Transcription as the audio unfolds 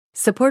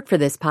Support for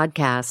this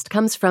podcast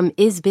comes from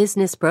Is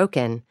Business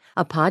Broken,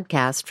 a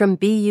podcast from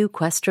BU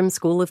Questrom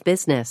School of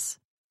Business.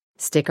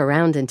 Stick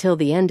around until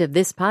the end of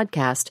this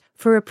podcast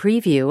for a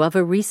preview of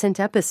a recent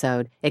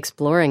episode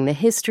exploring the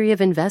history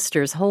of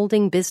investors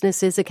holding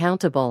businesses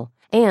accountable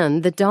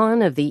and the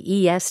dawn of the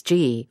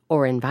ESG,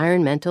 or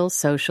Environmental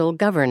Social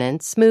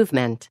Governance,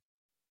 movement.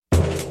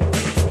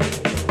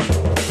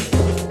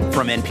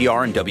 From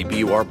NPR and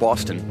WBUR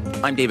Boston,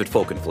 I'm David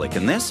Folkenflik,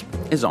 and this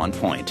is On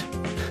Point.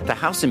 The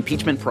House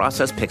impeachment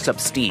process picks up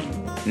steam.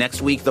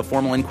 Next week, the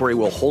formal inquiry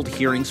will hold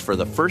hearings for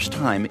the first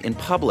time in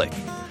public.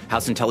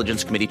 House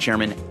Intelligence Committee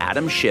Chairman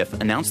Adam Schiff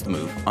announced the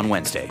move on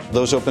Wednesday.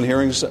 Those open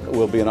hearings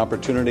will be an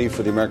opportunity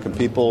for the American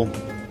people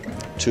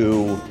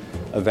to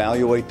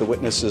evaluate the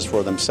witnesses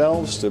for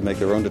themselves, to make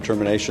their own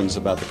determinations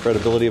about the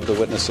credibility of the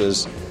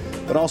witnesses,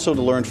 but also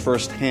to learn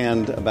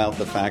firsthand about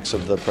the facts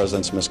of the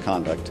president's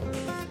misconduct.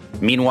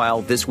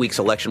 Meanwhile, this week's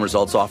election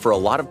results offer a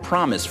lot of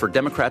promise for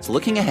Democrats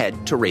looking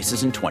ahead to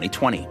races in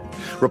 2020.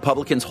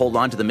 Republicans hold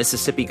on to the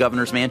Mississippi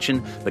governor's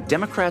mansion, but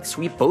Democrats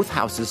sweep both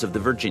houses of the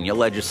Virginia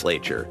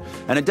legislature.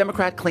 And a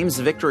Democrat claims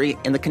victory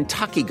in the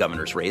Kentucky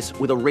governor's race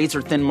with a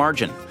razor-thin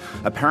margin.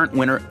 Apparent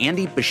winner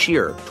Andy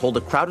Beshear told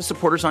a crowd of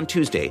supporters on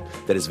Tuesday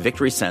that his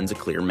victory sends a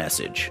clear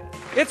message.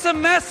 It's a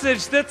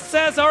message that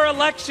says our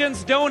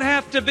elections don't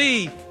have to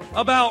be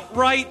about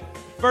right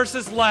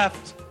versus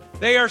left.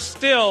 They are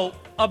still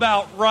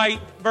about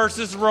right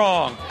versus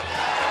wrong.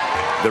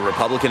 The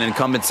Republican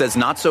incumbent says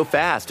not so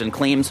fast and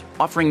claims,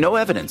 offering no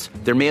evidence,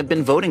 there may have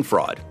been voting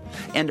fraud.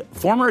 And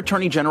former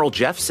Attorney General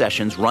Jeff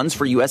Sessions runs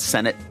for U.S.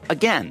 Senate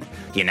again.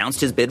 He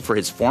announced his bid for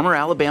his former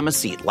Alabama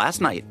seat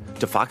last night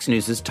to Fox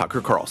News'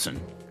 Tucker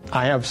Carlson.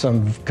 I have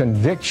some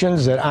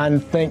convictions that I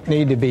think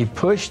need to be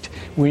pushed.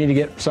 We need to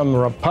get some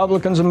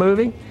Republicans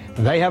moving.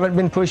 They haven't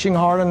been pushing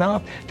hard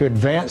enough to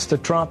advance the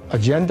Trump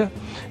agenda.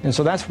 And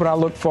so that's what I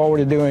look forward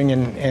to doing,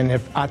 and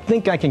if I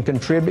think I can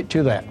contribute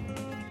to that.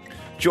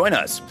 Join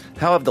us.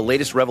 How have the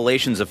latest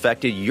revelations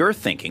affected your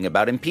thinking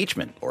about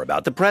impeachment or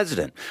about the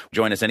president?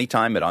 Join us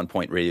anytime at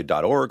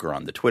onpointradio.org or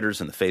on the Twitters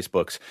and the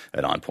Facebooks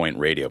at On Point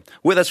Radio.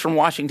 With us from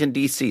Washington,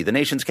 D.C., the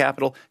nation's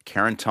capital,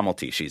 Karen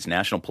Tumulty. She's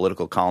national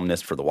political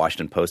columnist for the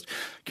Washington Post.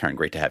 Karen,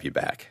 great to have you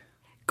back.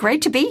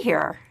 Great to be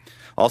here.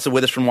 Also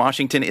with us from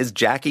Washington is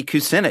Jackie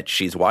Kucinich.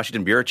 She's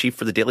Washington bureau chief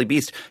for the Daily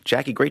Beast.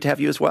 Jackie, great to have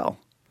you as well.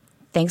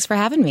 Thanks for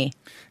having me.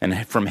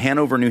 And from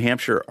Hanover, New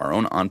Hampshire, our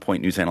own On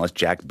Point news analyst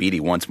Jack Beatty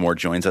once more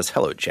joins us.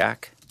 Hello,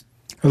 Jack.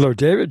 Hello,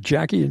 David,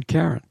 Jackie, and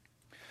Karen.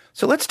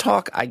 So let's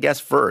talk, I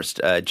guess,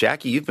 first.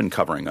 Jackie, you've been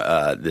covering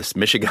this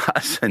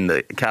Michigas and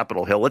the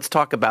Capitol Hill. Let's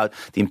talk about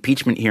the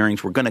impeachment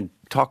hearings. We're going to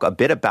talk a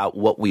bit about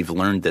what we've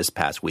learned this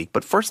past week.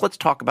 But first, let's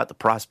talk about the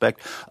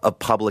prospect of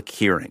public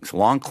hearings,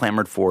 long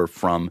clamored for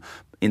from,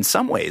 in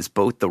some ways,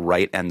 both the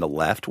right and the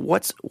left.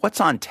 What's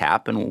on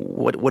tap, and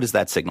what does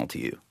that signal to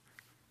you?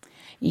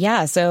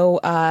 Yeah, so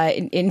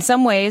in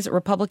some ways,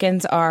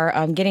 Republicans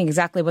are getting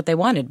exactly what they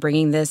wanted,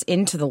 bringing this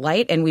into the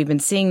light. And we've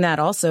been seeing that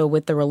also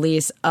with the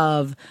release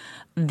of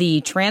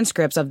the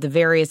transcripts of the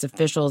various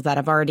officials that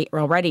have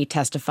already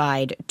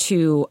testified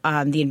to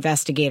the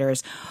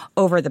investigators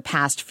over the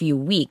past few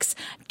weeks.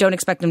 Don't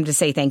expect them to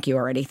say thank you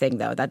or anything,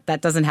 though.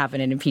 That doesn't happen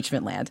in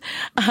impeachment land.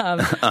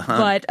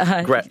 But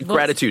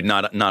gratitude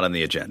not on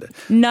the agenda.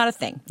 Not a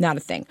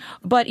thing.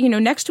 But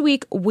next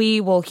week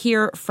we will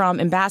hear from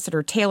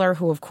Ambassador Taylor,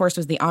 who of course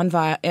was the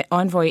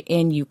envoy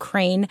in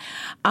Ukraine,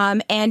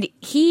 and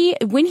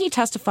when he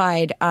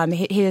testified,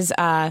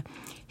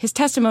 his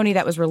testimony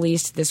that was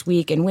released this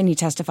week, and when he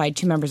testified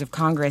to members of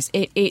Congress,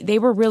 they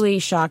were really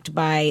shocked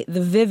by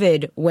the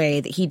vivid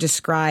way that he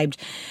described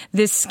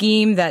this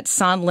scheme that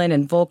Sondland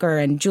and Volker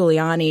and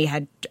Giuliani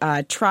had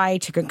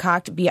tried to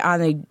concoct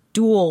beyond a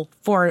dual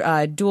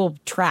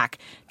track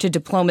to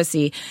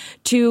diplomacy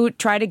to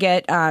try to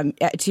get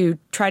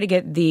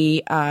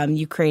the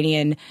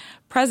Ukrainian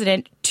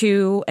president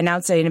to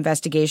announce an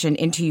investigation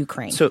into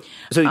Ukraine. So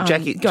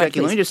Jackie, let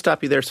me just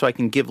stop you there so I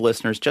can give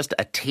listeners just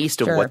a taste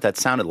of what that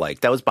sounded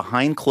like. That was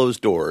behind closed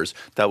doors.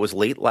 That was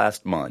late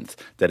last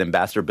month that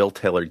Ambassador Bill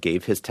Taylor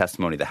gave his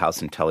testimony to the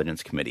House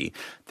Intelligence Committee.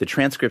 The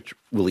transcript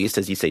released,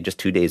 as you say, just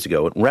 2 days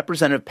ago.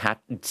 Representative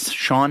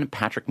Sean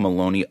Patrick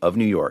Maloney of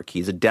New York,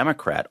 he's a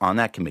Democrat on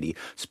that committee,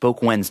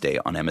 spoke Wednesday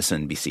on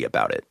MSNBC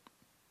about it.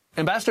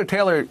 Ambassador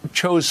Taylor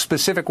chose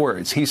specific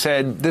words. He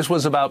said this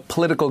was about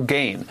political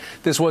gain.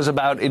 This was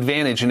about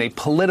advantage in a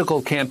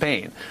political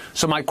campaign.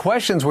 So my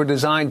questions were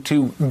designed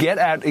to get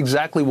at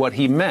exactly what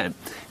he meant.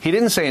 He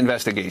didn't say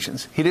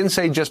investigations. He didn't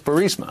say just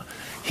Burisma.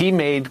 He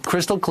made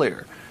crystal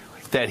clear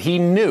that he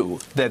knew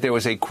that there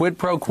was a quid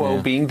pro quo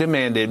being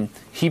demanded.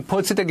 He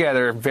puts it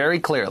together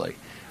very clearly.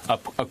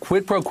 A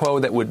quid pro quo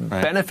that would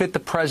benefit the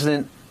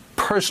president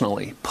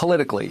personally,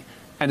 politically,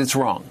 and it's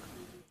wrong.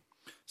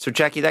 So,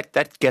 Jackie,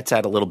 that gets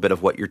at a little bit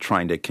of what you're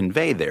trying to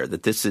convey there,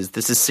 that this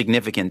is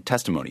significant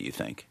testimony, you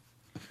think?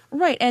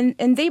 Right.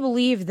 And they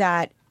believe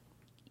that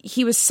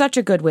he was such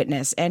a good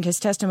witness, and his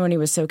testimony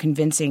was so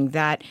convincing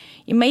that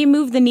it may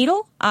move the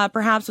needle,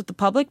 perhaps with the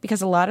public,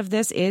 because a lot of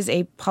this is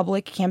a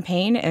public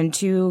campaign, and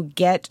to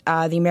get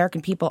the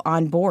American people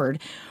on board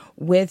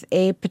with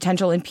a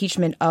potential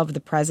impeachment of the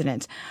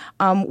president.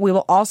 We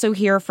will also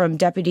hear from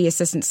Deputy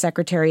Assistant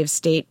Secretary of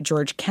State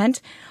George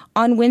Kent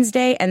on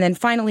Wednesday. And then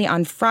finally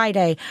on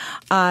Friday,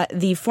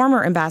 the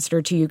former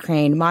ambassador to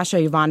Ukraine, Masha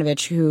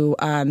Yovanovitch, who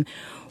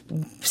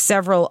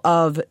several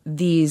of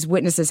these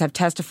witnesses have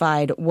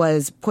testified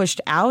was pushed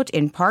out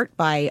in part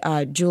by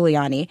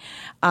Giuliani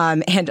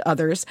and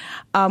others,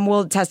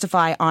 will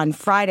testify on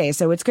Friday.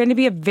 So it's going to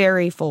be a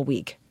very full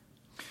week.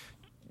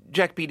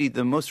 Jack Beatty,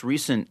 the most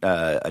recent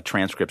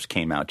transcripts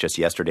came out just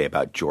yesterday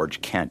about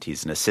George Kent.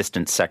 He's an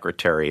assistant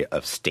secretary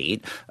of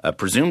state.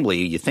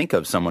 Presumably, you think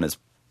of someone as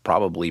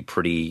probably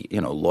pretty,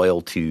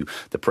 loyal to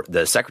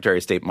the Secretary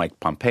of State, Mike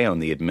Pompeo,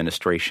 and the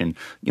administration.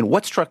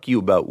 What struck you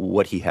about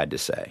what he had to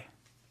say?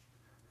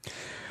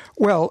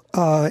 Well,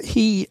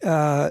 he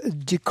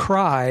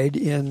decried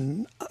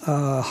in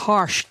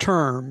harsh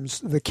terms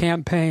the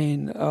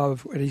campaign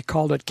of what he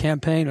called it,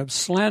 campaign of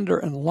slander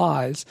and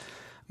lies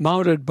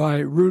mounted by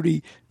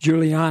Rudy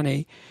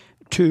Giuliani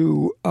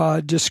to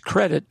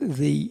discredit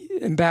the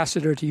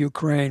ambassador to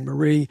Ukraine,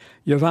 Marie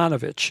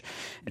Yovanovitch.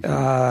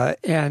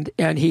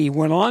 And he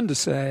went on to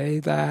say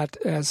that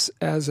as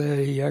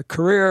a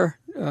career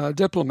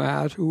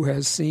diplomat who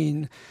has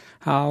seen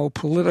how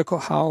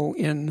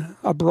in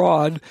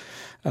abroad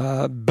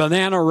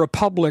banana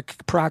republic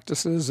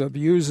practices of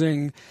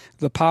using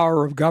the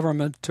power of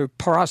government to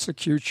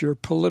prosecute your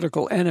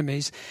political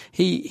enemies,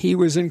 he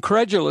was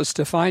incredulous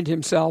to find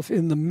himself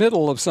in the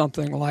middle of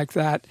something like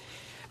that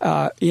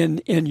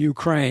in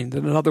Ukraine.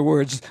 That, in other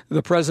words,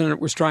 the president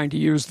was trying to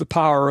use the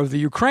power of the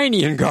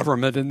Ukrainian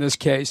government, in this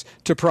case,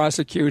 to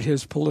prosecute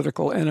his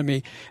political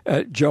enemy,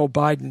 Joe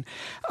Biden.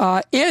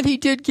 And he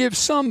did give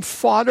some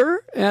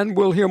fodder, and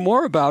we'll hear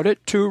more about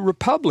it, to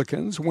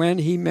Republicans when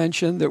he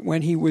mentioned that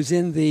when he was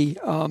in the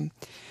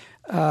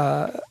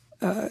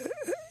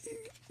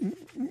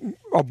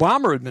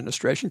Obama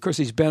administration, because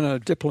he's been a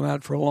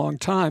diplomat for a long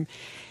time,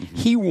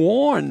 he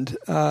warned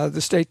the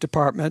State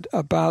Department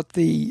about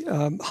the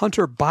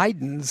Hunter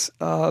Biden's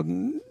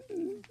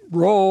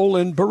role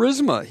in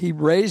Burisma. He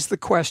raised the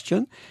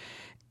question,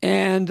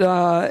 and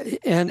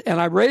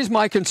I raised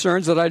my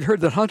concerns that I'd heard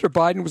that Hunter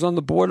Biden was on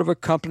the board of a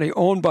company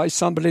owned by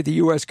somebody the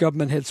U.S.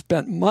 government had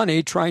spent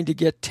money trying to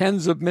get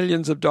tens of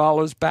millions of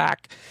dollars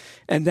back,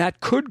 and that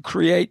could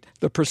create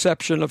the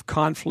perception of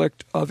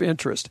conflict of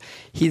interest.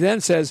 He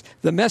then says,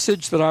 the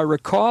message that I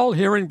recall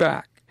hearing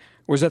back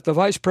was that the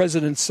vice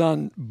president's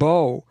son,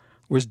 Beau,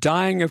 was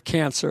dying of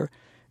cancer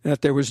and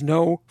that there was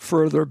no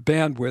further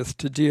bandwidth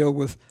to deal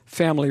with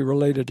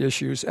family-related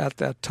issues at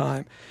that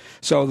time.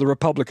 So the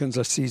Republicans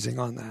are seizing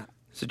on that.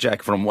 So,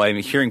 Jack, from what I'm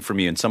hearing from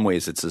you, in some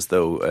ways it's as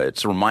though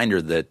it's a reminder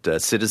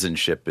that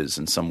citizenship is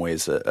in some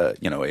ways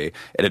an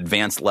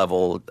advanced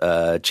level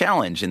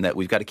challenge, in that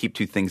we've got to keep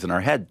two things in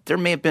our head. There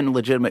may have been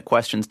legitimate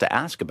questions to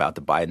ask about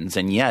the Bidens,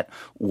 and yet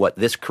what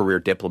this career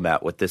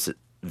diplomat, what this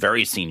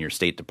very senior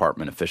State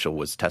Department official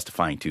was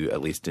testifying to,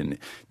 at least in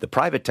the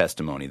private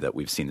testimony that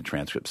we've seen the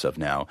transcripts of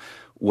now,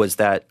 was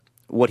that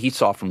what he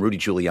saw from Rudy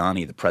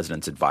Giuliani, the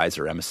president's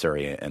advisor,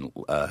 emissary, and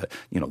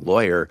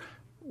lawyer,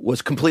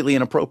 was completely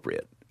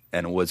inappropriate.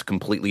 And was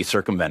completely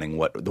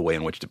circumventing the way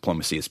in which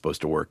diplomacy is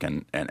supposed to work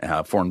and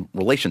how foreign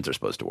relations are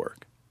supposed to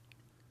work.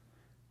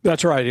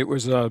 That's right. It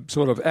was a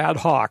sort of ad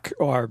hoc,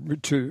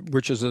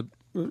 which is a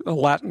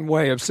Latin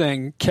way of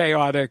saying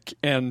chaotic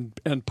and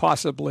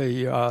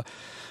possibly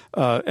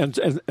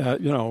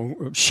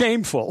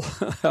shameful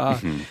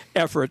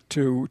effort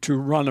to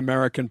run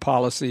American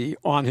policy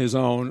on his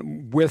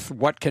own. With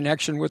what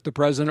connection with the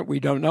president,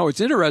 we don't know.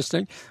 It's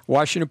interesting.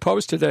 Washington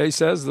Post today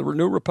says the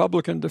new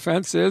Republican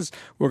defense is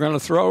we're going to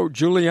throw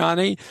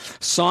Giuliani,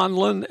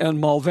 Sondland, and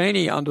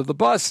Mulvaney under the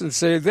bus and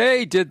say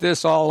they did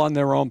this all on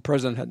their own.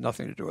 President had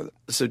nothing to do with it.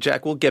 So,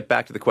 Jack, we'll get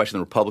back to the question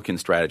of the Republican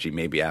strategy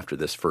maybe after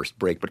this first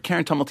break. But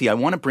Karen Tumulty, I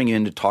want to bring you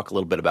in to talk a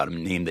little bit about a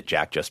name that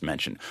Jack just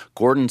mentioned,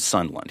 Gordon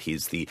Sondland.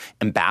 He's the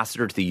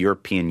ambassador to the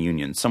European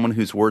Union, someone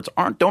whose words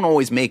don't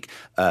always make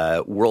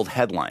world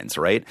headlines,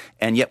 right?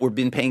 And yet we've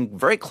been paying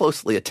very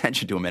closely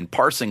attention to him and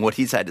parsing what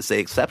he's had to say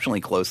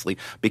exceptionally closely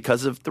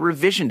because of the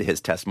revision to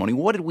his testimony.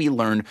 What did we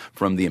learn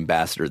from the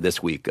ambassador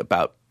this week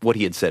about what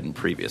he had said in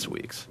previous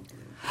weeks?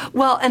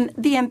 Well, and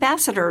the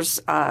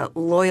ambassador's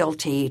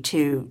loyalty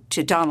to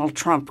Donald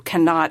Trump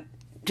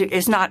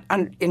is not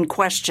in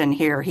question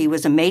here. He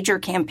was a major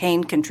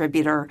campaign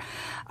contributor.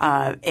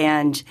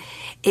 And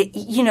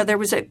there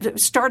was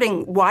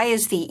why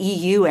is the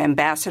EU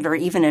ambassador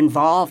even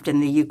involved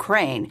in the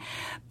Ukraine?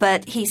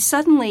 But he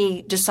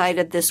suddenly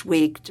decided this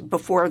week,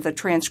 before the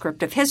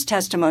transcript of his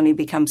testimony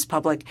becomes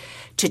public,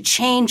 to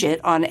change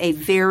it on a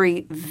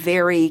very,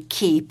 very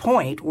key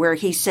point where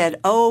he said,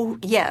 oh,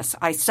 yes,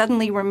 I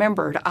suddenly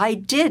remembered I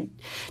did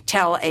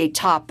tell a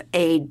top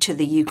aide to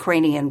the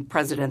Ukrainian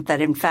president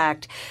that, in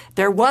fact,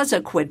 there was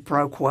a quid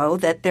pro quo,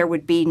 that there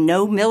would be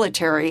no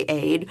military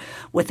aid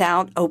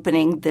without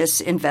opening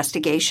this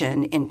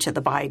investigation into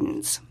the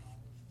Bidens,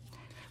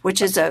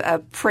 which is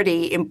a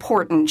pretty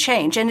important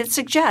change. And it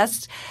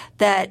suggests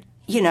that,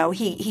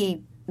 the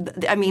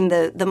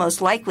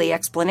most likely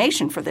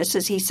explanation for this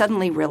is he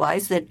suddenly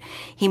realized that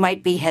he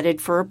might be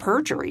headed for a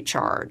perjury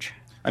charge.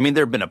 I mean,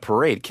 there have been a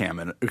parade,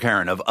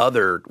 Karen, of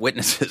other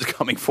witnesses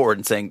coming forward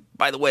and saying,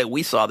 by the way,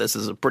 we saw this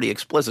as a pretty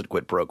explicit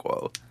quid pro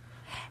quo.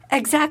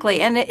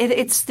 Exactly. And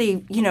it's the,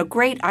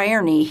 great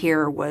irony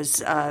here was,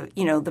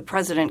 the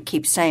president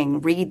keeps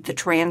saying, read the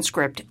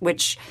transcript,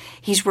 which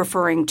he's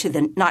referring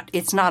to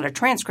it's not a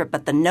transcript,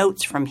 but the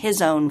notes from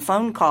his own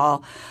phone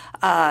call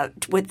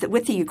with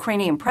the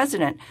Ukrainian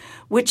president,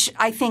 which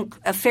I think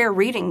a fair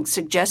reading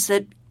suggests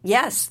that,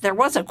 yes, there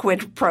was a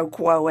quid pro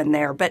quo in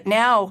there. But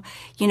now,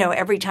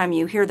 every time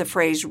you hear the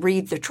phrase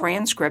read the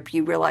transcript,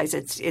 you realize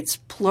it's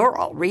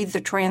plural, read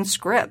the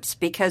transcripts,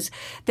 because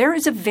there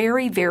is a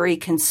very, very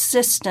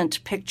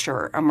consistent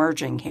picture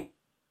emerging here.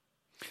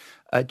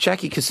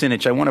 Jackie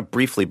Kucinich, I want to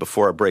briefly,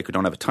 before our break, we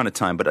don't have a ton of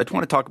time, but I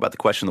want to talk about the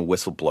question of the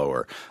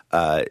whistleblower.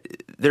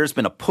 There's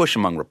been a push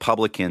among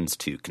Republicans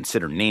to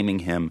consider naming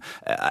him.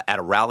 At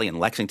a rally in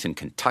Lexington,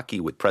 Kentucky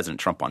with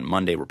President Trump on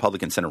Monday,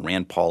 Republican Senator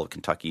Rand Paul of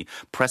Kentucky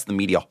pressed the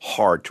media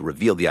hard to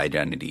reveal the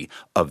identity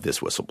of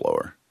this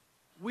whistleblower.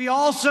 We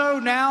also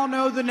now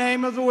know the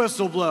name of the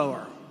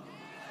whistleblower.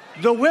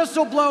 The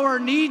whistleblower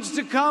needs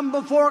to come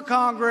before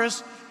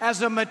Congress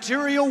as a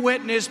material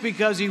witness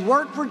because he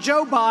worked for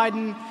Joe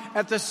Biden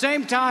at the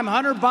same time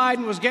Hunter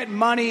Biden was getting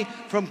money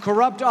from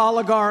corrupt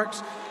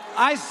oligarchs.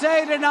 I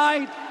say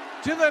tonight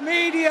to the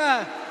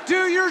media,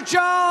 do your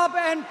job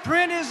and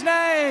print his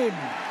name.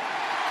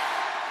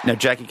 Now,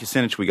 Jackie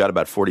Kucinich, we got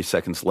about 40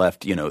 seconds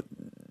left.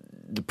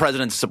 The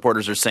president's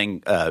supporters are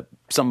saying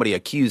somebody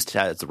accused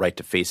has the right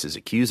to face his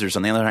accusers.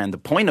 On the other hand, the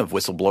point of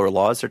whistleblower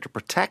laws are to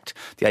protect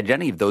the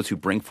identity of those who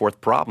bring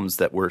forth problems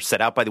that were set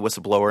out by the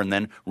whistleblower and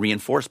then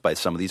reinforced by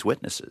some of these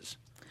witnesses.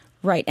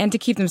 Right, and to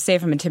keep them safe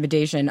from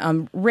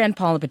intimidation. Rand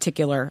Paul in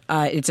particular,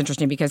 it's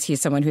interesting because he's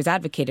someone who's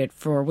advocated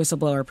for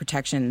whistleblower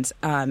protections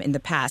in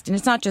the past. And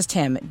it's not just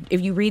him.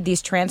 If you read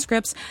these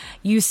transcripts,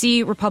 you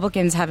see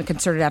Republicans have a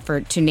concerted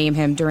effort to name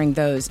him during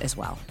those as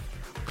well.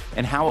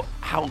 And how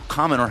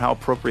common or how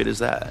appropriate is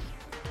that?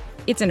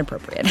 It's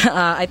inappropriate.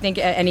 I think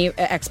any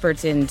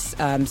experts in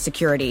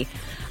security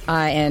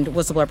and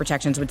whistleblower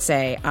protections would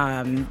say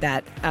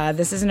that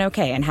this isn't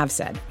okay and have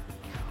said.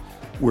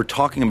 We're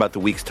talking about the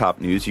week's top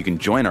news. You can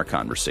join our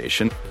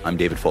conversation. I'm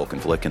David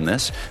Folkenflik, and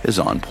this is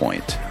On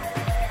Point.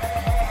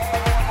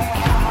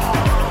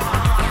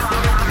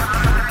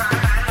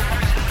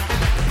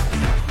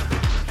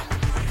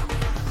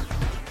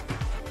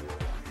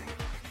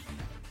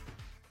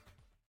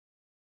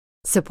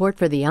 Support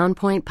for the On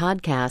Point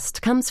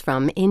podcast comes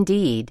from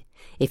Indeed.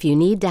 If you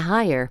need to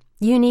hire,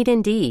 you need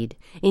Indeed.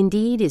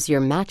 Indeed is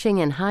your matching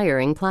and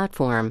hiring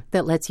platform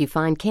that lets you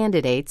find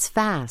candidates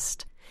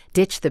fast.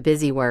 Ditch the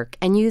busy work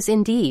and use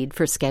Indeed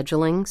for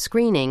scheduling,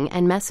 screening,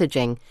 and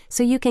messaging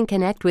so you can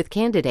connect with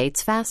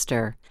candidates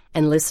faster.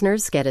 And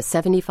listeners get a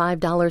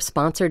 $75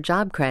 sponsored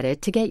job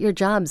credit to get your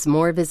jobs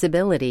more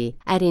visibility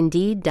at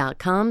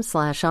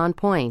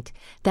Indeed.com/onpoint.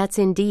 That's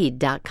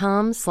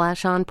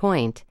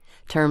Indeed.com/onpoint.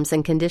 Terms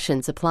and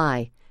conditions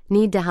apply.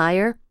 Need to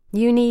hire?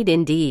 You need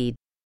Indeed.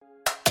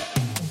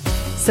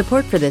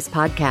 Support for this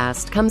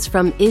podcast comes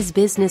from Is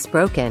Business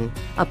Broken,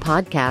 a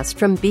podcast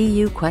from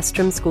BU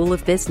Questrom School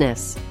of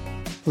Business.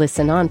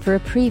 Listen on for a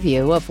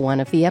preview of one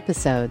of the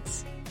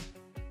episodes.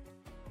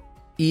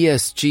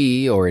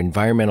 ESG, or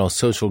environmental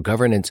social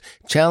governance,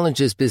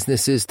 challenges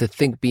businesses to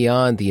think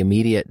beyond the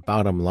immediate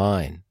bottom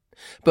line.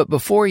 But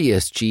before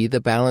ESG,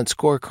 the Balanced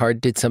Scorecard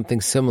did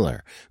something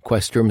similar.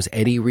 Questrom's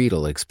Eddie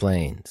Riedel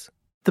explains.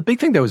 The big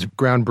thing that was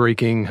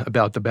groundbreaking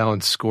about the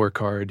Balanced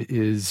Scorecard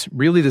is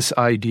really this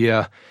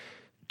idea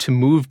to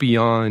move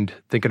beyond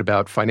thinking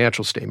about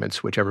financial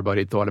statements, which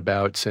everybody had thought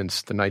about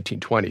since the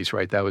 1920s,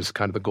 right? That was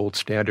kind of the gold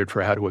standard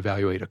for how to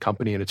evaluate a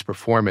company and its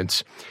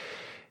performance.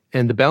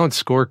 And the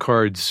Balanced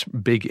Scorecard's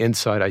big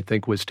insight, I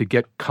think, was to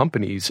get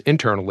companies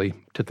internally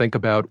to think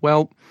about,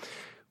 well,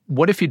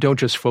 what if you don't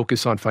just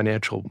focus on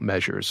financial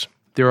measures?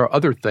 There are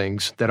other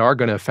things that are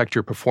going to affect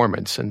your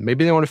performance, and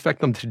maybe they won't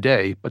affect them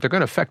today, but they're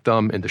going to affect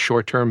them in the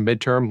short term,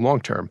 midterm,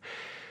 long term.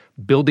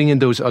 Building in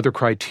those other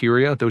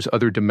criteria, those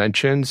other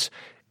dimensions,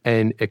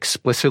 and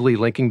explicitly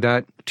linking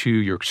that to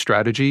your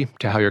strategy,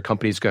 to how your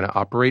company is going to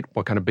operate,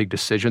 what kind of big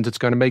decisions it's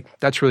going to make,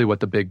 that's really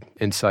what the big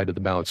insight of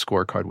the Balanced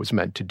Scorecard was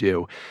meant to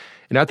do.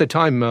 And at the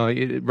time,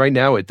 right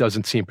now, it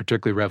doesn't seem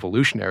particularly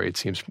revolutionary. It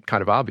seems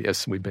kind of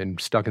obvious. We've been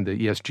stuck in the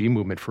ESG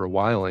movement for a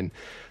while, and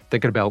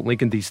thinking about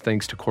linking these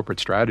things to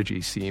corporate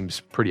strategy seems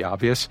pretty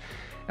obvious.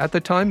 At the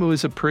time, it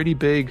was a pretty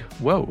big,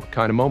 whoa,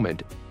 kind of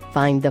moment.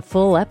 Find the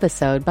full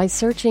episode by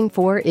searching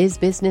for Is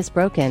Business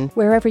Broken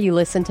wherever you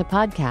listen to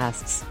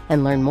podcasts,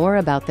 and learn more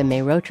about the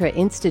Mehrotra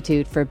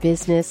Institute for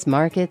Business,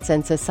 Markets,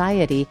 and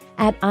Society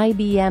at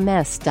ibms.bu.edu.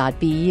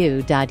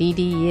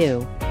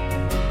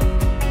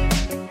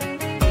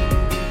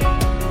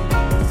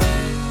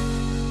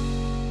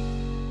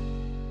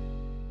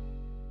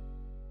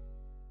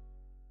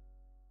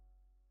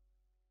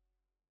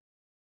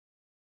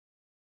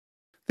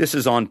 This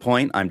is On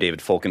Point. I'm David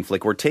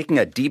Folkenflik. We're taking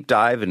a deep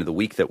dive into the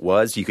week that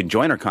was. You can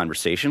join our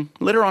conversation.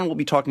 Later on, we'll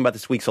be talking about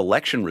this week's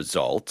election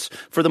results.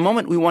 For the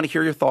moment, we want to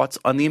hear your thoughts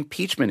on the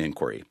impeachment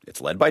inquiry.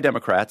 It's led by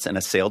Democrats and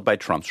assailed by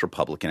Trump's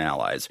Republican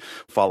allies.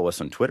 Follow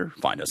us on Twitter,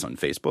 find us on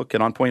Facebook,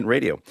 and On Point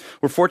Radio.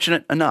 We're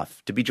fortunate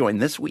enough to be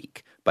joined this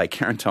week by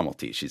Karen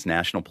Tumulty. She's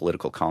national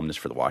political columnist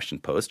for The Washington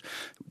Post.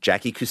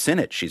 Jackie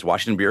Kucinich. She's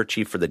Washington bureau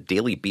chief for The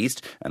Daily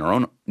Beast, and our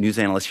own news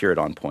analyst here at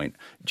On Point,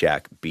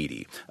 Jack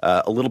Beatty.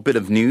 A little bit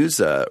of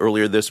news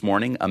earlier this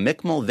morning.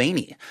 Mick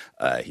Mulvaney,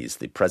 he's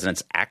the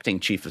president's acting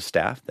chief of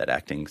staff. That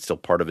acting still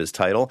part of his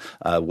title.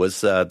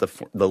 Was the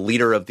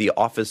leader of the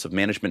Office of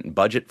Management and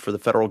Budget for the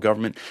federal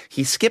government.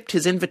 He skipped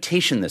his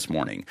invitation this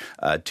morning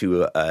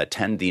to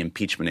attend the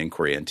impeachment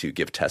inquiry and to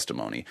give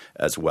testimony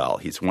as well.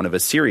 He's one of a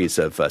series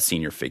of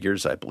senior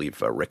figures. I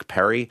believe Rick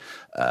Perry,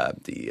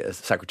 the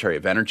Secretary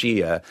of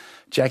Energy.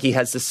 Jackie,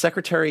 has the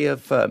Secretary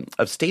of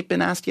State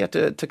been asked yet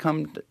to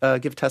come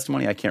give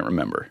testimony? I can't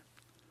remember.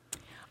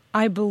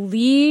 I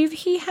believe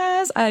he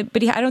has,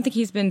 but I don't think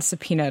he's been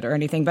subpoenaed or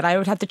anything. But I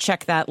would have to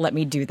check that. Let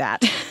me do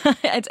that.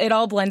 It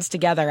all blends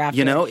together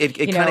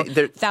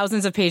after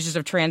thousands of pages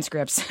of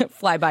transcripts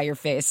fly by your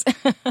face.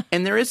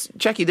 And there is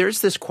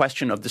this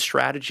question of the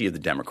strategy of the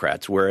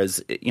Democrats.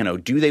 Whereas,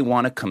 do they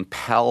want to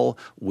compel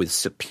with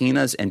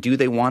subpoenas, and do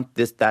they want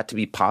that to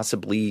be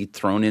possibly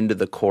thrown into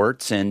the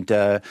courts and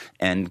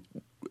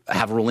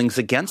have rulings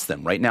against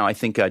them? Right now, I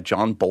think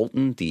John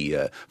Bolton,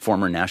 the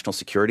former national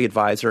security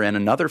advisor, and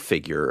another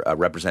figure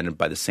represented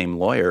by the same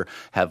lawyer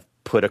have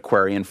put a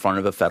query in front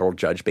of a federal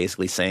judge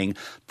basically saying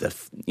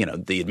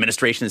the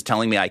administration is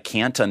telling me I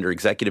can't under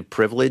executive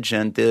privilege,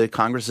 and the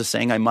Congress is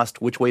saying I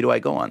must. Which way do I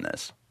go on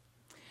this?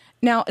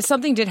 Now,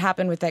 something did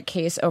happen with that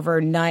case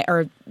overnight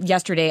or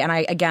yesterday, and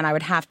I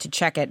would have to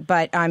check it.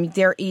 But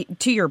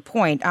to your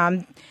point,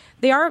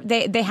 they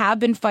have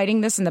been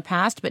fighting this in the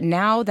past, but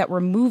now that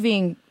we're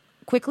moving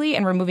quickly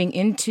and we're moving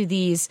into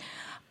these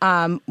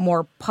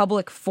more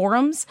public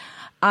forums,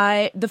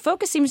 the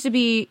focus seems to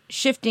be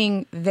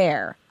shifting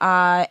there,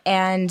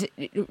 and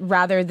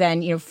rather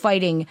than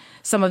fighting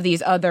some of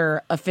these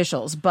other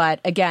officials. But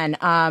again,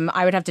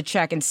 I would have to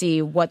check and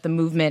see what the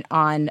movement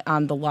on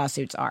the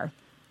lawsuits are.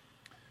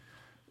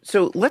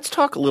 So let's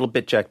talk a little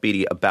bit, Jack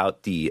Beatty,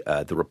 about the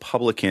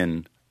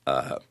Republican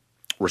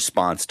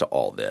response to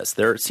all this.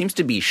 There seems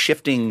to be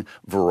shifting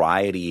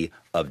variety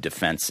of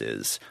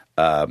defenses.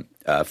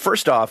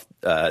 First off,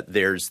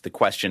 there's the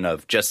question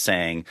of just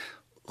saying,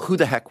 who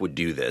the heck would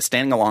do this?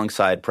 Standing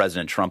alongside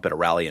President Trump at a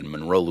rally in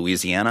Monroe,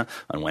 Louisiana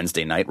on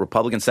Wednesday night,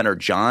 Republican Senator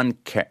John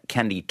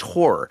Kennedy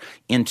tore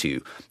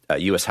into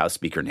U.S. House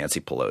Speaker Nancy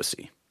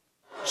Pelosi.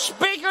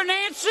 Speaker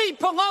Nancy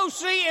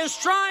Pelosi is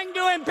trying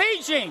to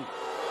impeach him.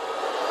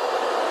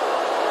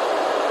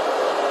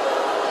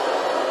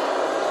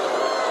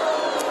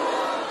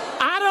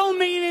 I don't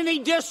mean any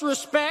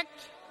disrespect,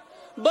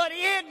 but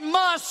it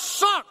must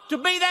suck to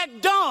be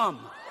that dumb.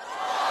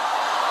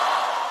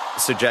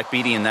 So, Jack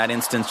Beatty, in that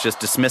instance, just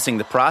dismissing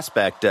the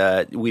prospect,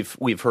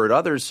 we've heard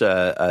others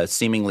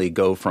seemingly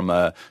go from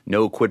a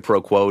no quid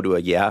pro quo to a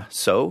yeah,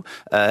 so.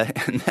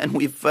 And then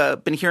we've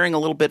been hearing a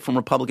little bit from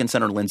Republican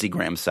Senator Lindsey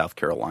Graham, South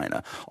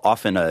Carolina,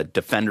 often a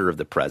defender of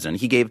the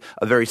president. He gave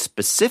a very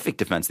specific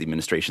defense of the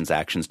administration's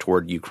actions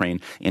toward Ukraine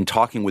in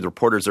talking with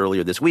reporters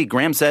earlier this week.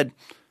 Graham said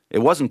it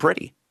wasn't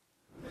pretty.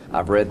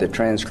 I've read the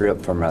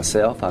transcript for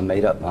myself. I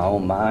made up my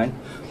own mind.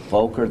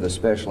 Volker, the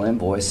special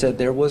envoy, said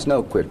there was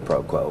no quid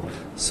pro quo.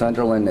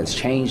 Sunderland has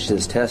changed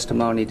his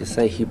testimony to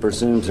say he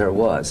presumes there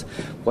was.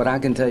 What I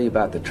can tell you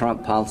about the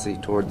Trump policy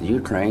toward the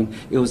Ukraine,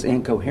 it was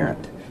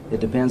incoherent.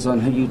 It depends on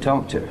who you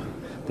talk to.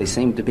 They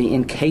seem to be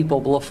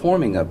incapable of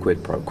forming a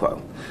quid pro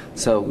quo.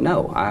 So,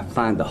 no, I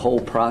find the whole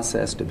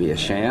process to be a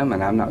sham,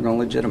 and I'm not going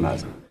to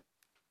legitimize it.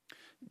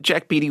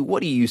 Jack Beatty,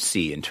 what do you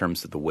see in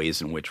terms of the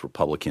ways in which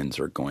Republicans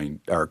are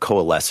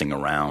coalescing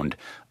around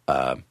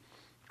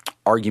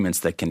arguments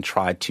that can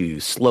try to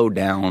slow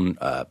down,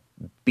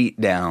 beat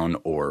down,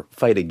 or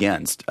fight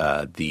against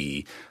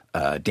the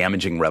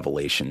damaging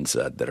revelations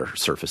that are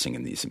surfacing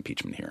in these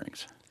impeachment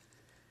hearings?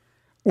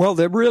 Well,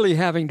 they're really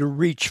having to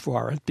reach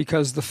for it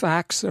because the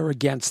facts are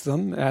against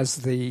them as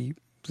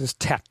this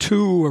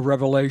tattoo of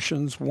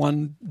revelations,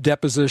 one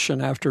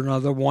deposition after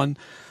another, one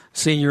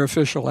senior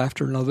official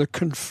after another,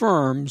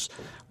 confirms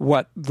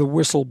what the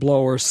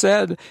whistleblower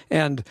said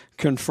and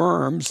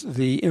confirms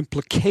the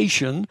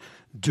implication,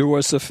 do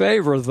us a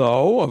favor,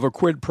 though, of a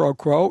quid pro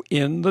quo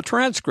in the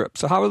transcript.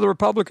 So how are the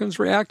Republicans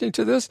reacting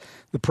to this?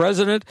 The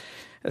president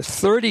has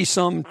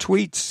 30-some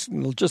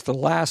tweets just the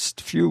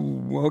last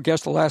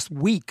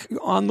week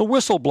on the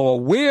whistleblower.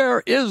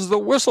 Where is the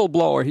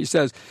whistleblower? He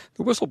says,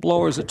 the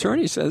whistleblower's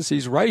attorney says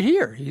he's right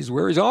here. He's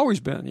where he's always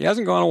been. He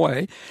hasn't gone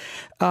away.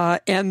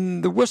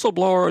 And the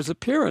whistleblower's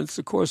appearance,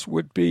 of course,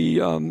 would be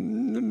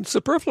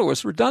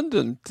superfluous,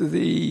 redundant.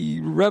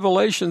 The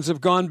revelations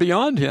have gone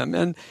beyond him,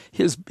 and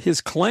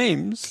his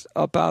claims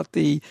about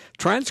the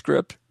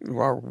transcript,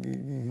 or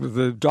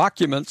the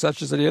document,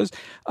 such as it is,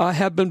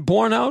 have been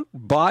borne out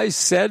by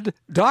said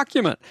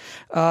document.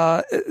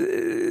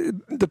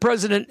 The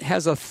president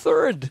has a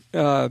third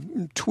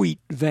tweet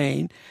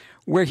vein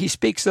where he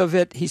speaks of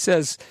it. He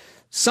says,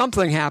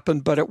 something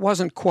happened, but it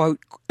wasn't, quote,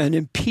 an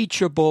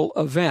impeachable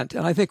event.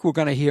 And I think we're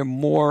going to hear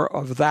more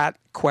of that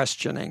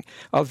questioning,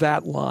 of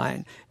that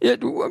line.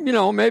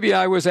 Maybe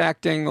I was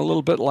acting a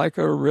little bit like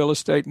a real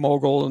estate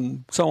mogul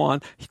and so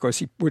on. Of course,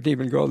 he wouldn't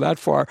even go that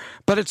far.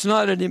 But it's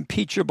not an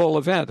impeachable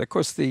event. Of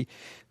course, the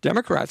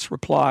Democrats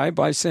reply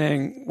by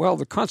saying, well,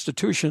 the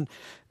Constitution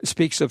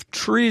speaks of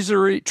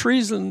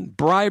treason,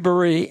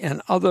 bribery,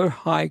 and other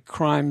high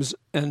crimes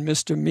and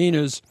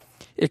misdemeanors.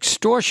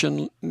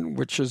 Extortion,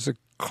 which is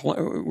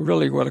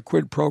really what a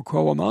quid pro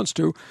quo amounts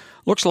to,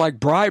 looks like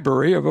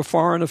bribery of a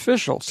foreign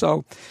official.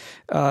 So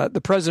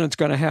the president's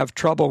going to have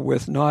trouble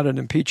with not an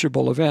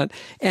impeachable event.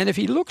 And if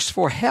he looks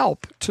for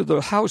help to the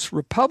House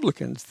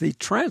Republicans, the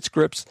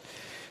transcripts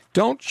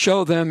don't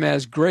show them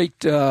as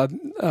great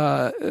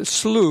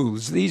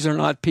sleuths.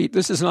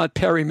 This is not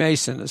Perry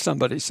Mason, as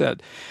somebody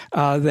said.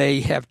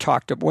 They have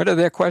talked about, what are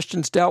their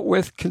questions dealt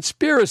with?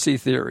 Conspiracy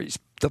theories.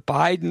 The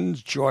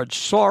Bidens, George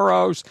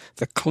Soros,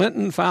 the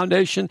Clinton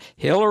Foundation,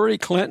 Hillary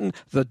Clinton,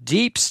 the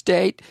deep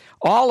state,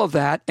 all of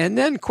that. And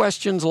then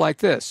questions like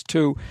this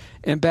to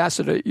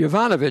Ambassador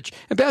Yovanovitch.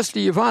 Ambassador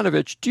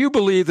Yovanovitch, do you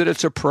believe that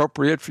it's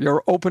appropriate for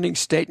your opening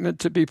statement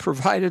to be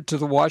provided to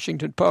the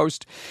Washington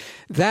Post?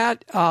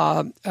 That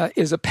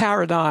is a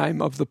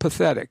paradigm of the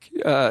pathetic.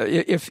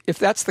 If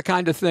that's the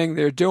kind of thing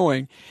they're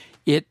doing,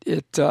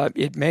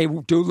 it may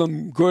do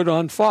them good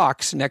on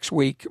Fox next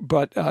week,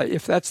 but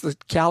if that's the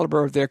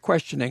caliber of their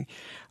questioning,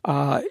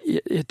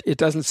 it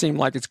doesn't seem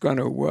like it's going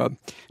to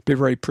be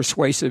very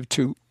persuasive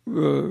to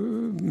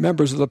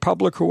members of the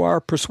public who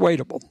are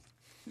persuadable.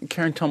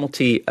 Karen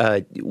Tumulty,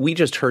 we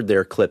just heard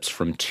their clips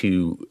from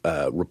two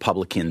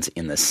Republicans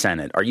in the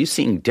Senate. Are you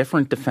seeing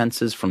different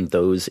defenses from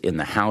those in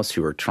the House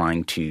who are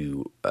trying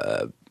to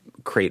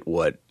create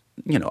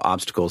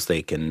obstacles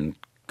they can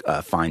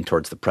find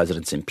towards the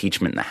president's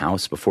impeachment in the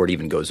House before it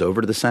even goes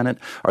over to the Senate?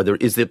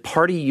 Is the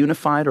party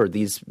unified, or are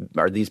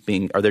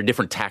there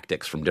different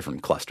tactics from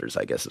different clusters,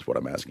 I guess is what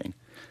I'm asking.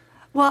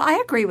 Well,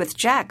 I agree with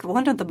Jack.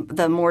 One of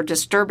the more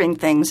disturbing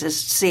things is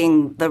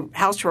seeing the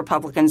House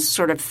Republicans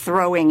sort of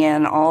throwing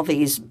in all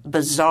these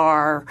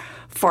bizarre,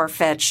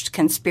 far-fetched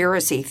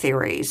conspiracy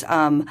theories.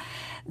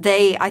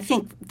 I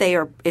think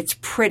it's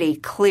pretty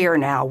clear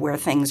now where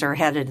things are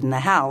headed in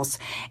the House.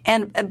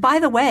 And by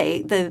the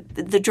way,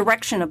 the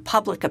direction of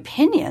public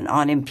opinion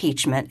on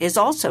impeachment is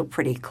also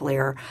pretty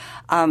clear.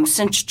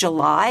 Since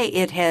July,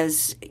 it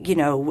has,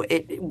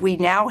 we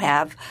now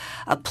have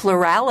a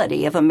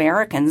plurality of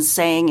Americans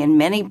saying in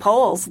many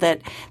polls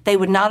that they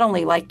would not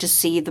only like to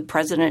see the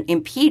president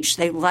impeached,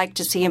 they'd like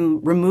to see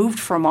him removed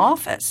from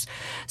office.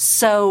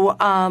 So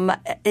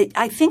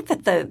I think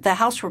that the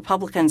House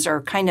Republicans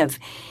are kind of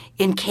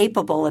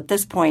incapable at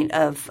this point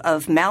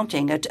of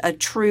mounting a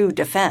true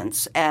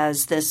defense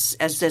as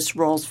this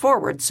rolls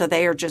forward. So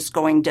they are just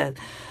going to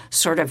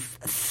sort of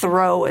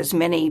throw as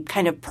many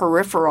kind of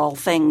peripheral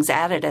things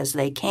at it as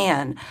they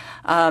can,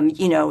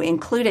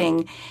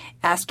 including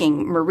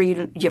asking Marie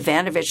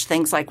Yovanovitch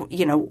things like,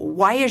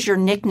 why is your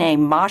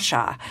nickname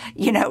Masha?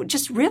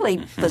 Just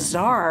really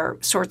bizarre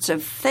sorts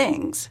of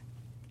things.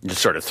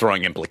 Just sort of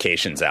throwing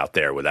implications out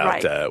there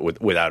without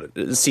without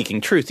seeking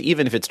truth,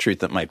 even if it's truth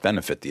that might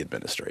benefit the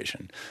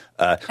administration.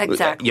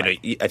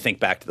 Exactly. I think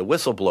back to the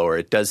whistleblower.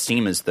 It does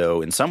seem as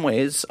though, in some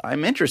ways,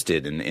 I'm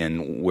interested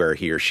in where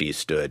he or she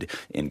stood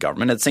in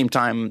government. At the same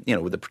time,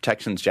 with the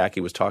protections Jackie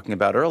was talking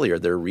about earlier,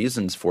 there are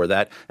reasons for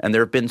that, and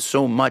there have been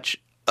so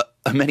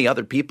many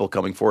other people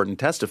coming forward and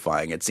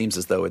testifying. It seems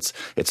as though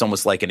it's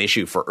almost like an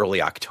issue for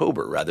early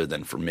October rather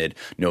than for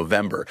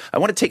mid-November. I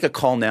want to take a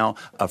call now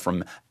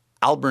from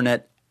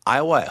Alburnett,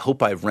 Iowa. I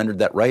hope I've rendered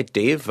that right.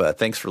 Dave,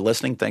 thanks for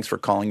listening. Thanks for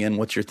calling in.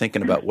 What's your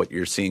thinking about what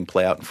you're seeing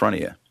play out in front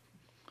of you?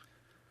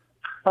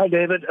 Hi,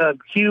 David.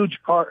 Huge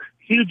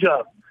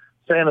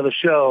fan of the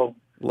show.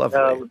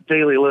 Lovely.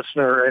 Daily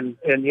listener.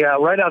 And yeah,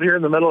 right out here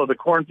in the middle of the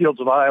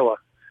cornfields of Iowa.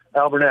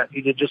 Alburnett,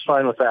 you did just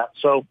fine with that.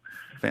 So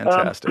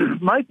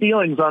fantastic. My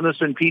feelings on this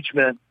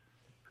impeachment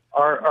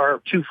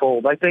are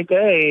twofold. I think,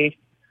 A,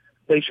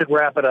 they should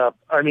wrap it up.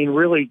 I mean,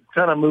 really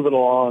kind of move it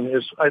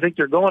along. I think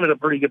they're going at a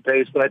pretty good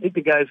pace, but I think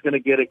the guy's going to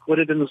get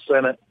acquitted in the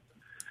Senate,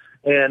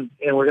 and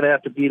we're going to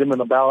have to beat him in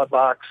the ballot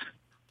box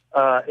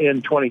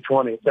in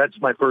 2020. That's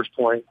my first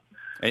point.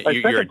 My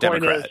you're a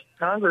Democrat. Point is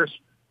Congress.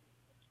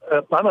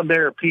 I'm a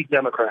Mayor Pete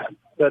Democrat.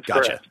 That's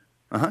gotcha.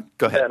 Correct.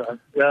 Go ahead.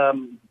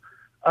 And,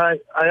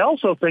 I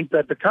also think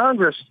that the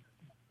Congress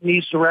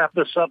needs to wrap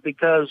this up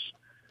because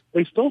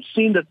they don't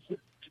seem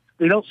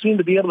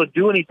to be able to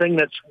do anything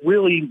that's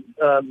really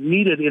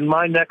needed in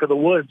my neck of the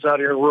woods out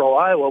here in rural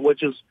Iowa,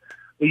 which is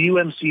the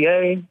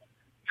UMCA,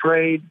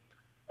 trade,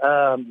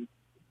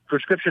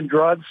 prescription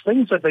drugs,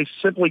 things that they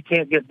simply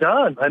can't get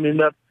done. I mean,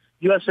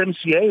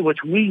 USMCA,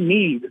 which we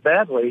need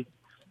badly,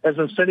 has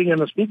been sitting in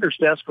the Speaker's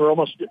desk for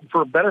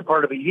a better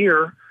part of a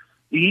year.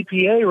 The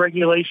EPA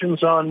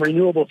regulations on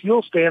renewable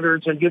fuel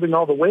standards and giving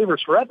all the waivers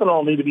for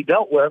ethanol need to be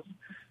dealt with,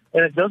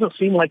 and it doesn't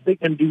seem like they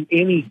can do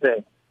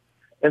anything.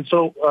 And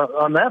so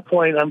on that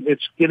point, I'm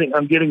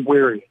getting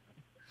weary.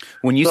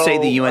 When you say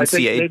the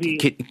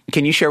UNCA,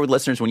 can you share with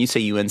listeners, when you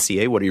say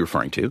UNCA, what are you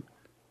referring to?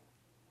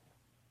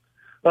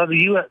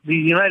 The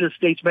United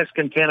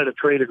States-Mexican-Canada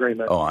Trade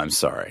Agreement. Oh, I'm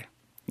sorry.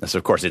 Yes,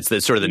 of course, it's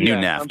sort of the new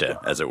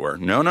NAFTA, as it were.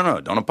 No,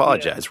 don't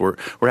apologize. Yeah.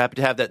 We're happy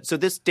to have that. So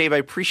Dave, I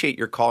appreciate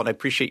your call and I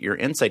appreciate your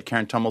insight.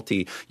 Karen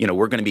Tumulty,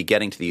 we're going to be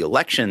getting to the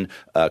election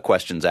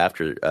questions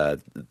after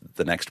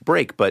the next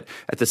break. But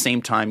at the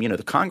same time,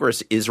 the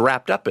Congress is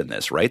wrapped up in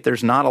this, right?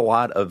 There's not a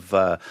lot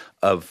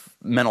of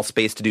mental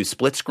space to do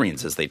split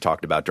screens, as they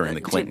talked about during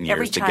the Clinton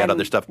years, to get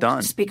other stuff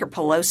done. Speaker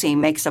Pelosi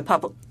makes a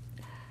public.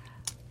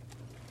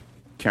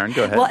 Karen,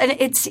 go ahead. Well, and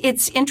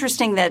it's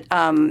interesting that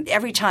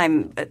every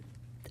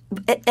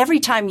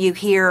time you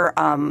hear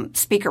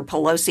Speaker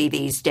Pelosi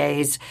these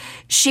days,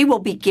 she will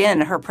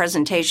begin her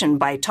presentation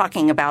by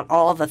talking about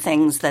all the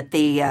things that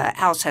the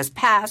House has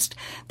passed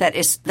that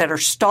are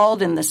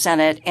stalled in the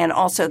Senate, and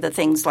also the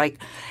things like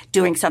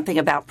doing something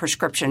about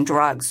prescription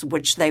drugs,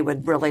 which they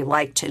would really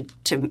like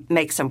to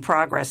make some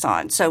progress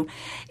on. So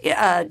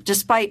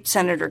despite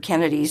Senator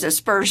Kennedy's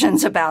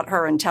aspersions about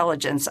her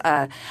intelligence,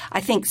 I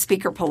think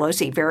Speaker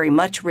Pelosi very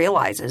much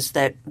realizes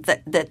that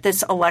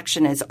this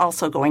election is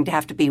also going to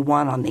have to be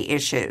won on the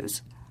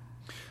issues.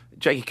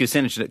 Jackie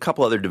Kucinich, a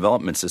couple other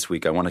developments this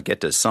week. I want to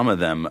get to some of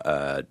them.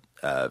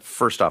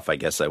 First off, I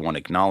guess I want to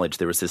acknowledge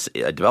there was this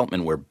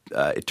development where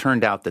it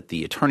turned out that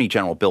the Attorney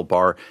General, Bill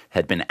Barr,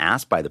 had been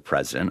asked by the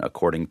president,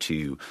 according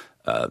to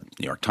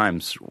New York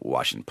Times,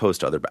 Washington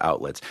Post, other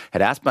outlets,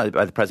 had asked by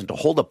the president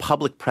to hold a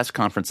public press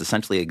conference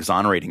essentially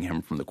exonerating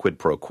him from the quid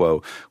pro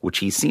quo, which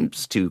he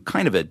seems to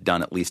kind of have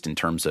done, at least in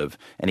terms of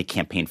any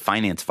campaign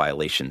finance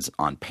violations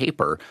on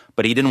paper.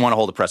 But he didn't want to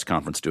hold a press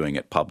conference doing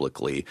it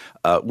publicly.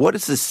 What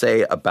does this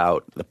say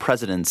about the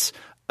president's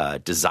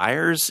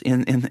desires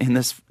in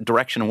this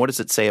direction, and what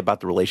does it say about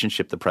the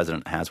relationship the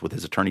president has with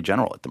his attorney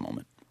general at the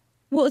moment?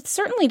 Well, it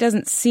certainly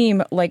doesn't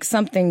seem like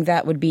something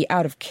that would be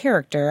out of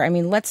character. I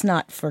mean, let's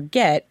not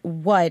forget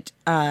what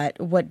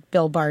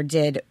Bill Barr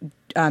did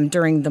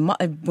during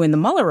when the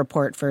Mueller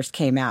report first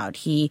came out.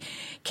 He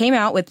came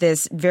out with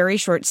this very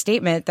short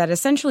statement that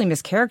essentially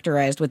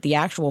mischaracterized what the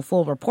actual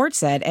full report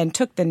said and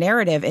took the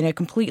narrative in a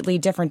completely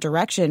different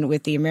direction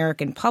with the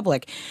American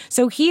public.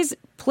 So he's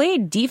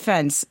played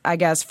defense, I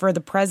guess, for the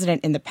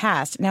president in the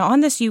past. Now, on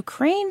this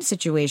Ukraine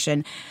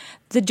situation,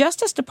 the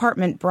Justice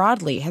Department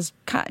broadly has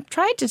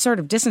tried to sort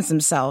of distance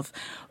himself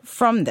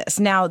from this.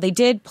 Now, they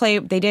did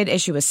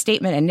issue a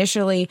statement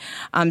initially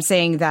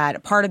saying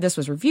that part of this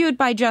was reviewed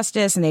by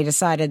Justice, and they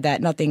decided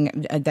that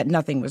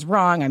nothing was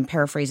wrong. I'm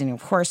paraphrasing,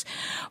 of course.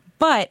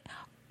 But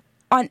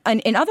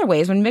in other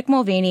ways, when Mick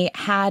Mulvaney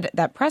had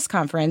that press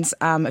conference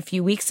a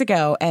few weeks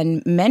ago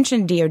and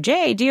mentioned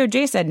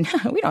DOJ said,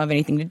 no, we don't have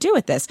anything to do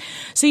with this.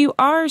 So you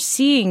are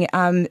seeing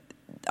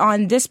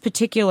on this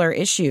particular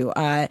issue,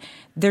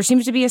 there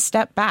seems to be a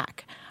step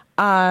back.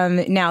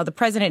 Now, the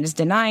president is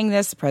denying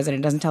this. The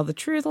president doesn't tell the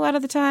truth a lot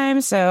of the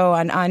time. So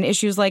on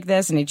issues like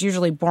this, and it's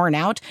usually borne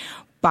out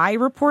by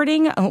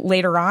reporting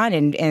later on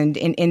and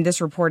in this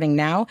reporting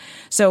now.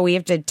 So we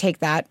have to take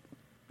that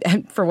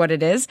for what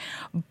it is.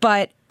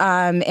 But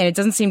and it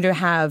doesn't seem to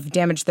have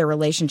damaged their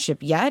relationship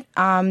yet.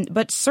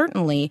 But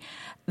certainly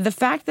the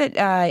fact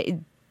that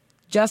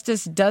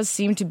Justice does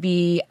seem to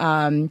be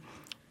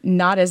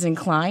not as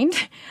inclined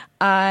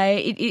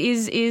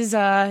is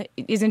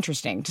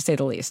interesting, to say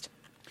the least.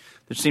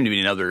 There seem to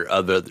be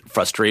other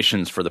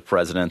frustrations for the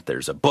president.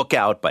 There's a book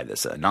out by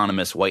this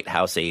anonymous White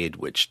House aide,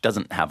 which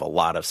doesn't have a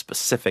lot of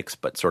specifics,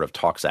 but sort of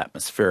talks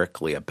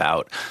atmospherically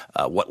about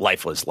what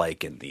life was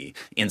like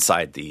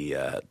inside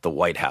the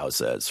White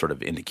House, sort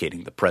of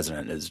indicating the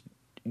president is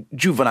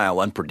juvenile,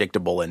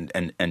 unpredictable,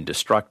 and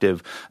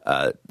destructive.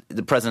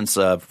 The president's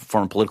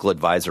former political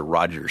advisor,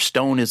 Roger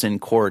Stone, is in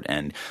court,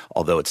 and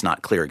although it's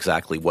not clear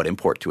exactly what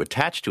import to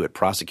attach to it,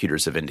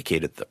 prosecutors have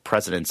indicated the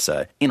president's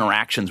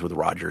interactions with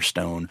Roger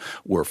Stone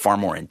were far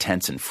more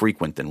intense and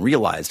frequent than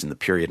realized in the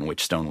period in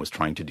which Stone was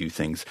trying to do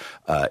things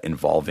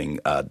involving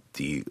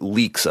the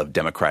leaks of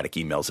Democratic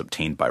emails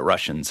obtained by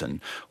Russians and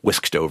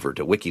whisked over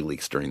to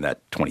WikiLeaks during that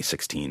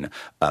 2016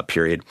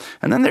 period.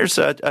 And then there's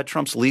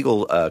Trump's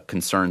legal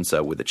concerns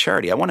with the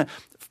charity. I want to,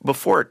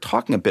 before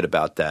talking a bit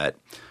about that,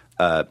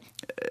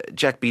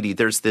 Jack Beatty,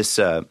 there's this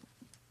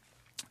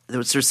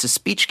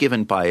speech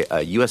given by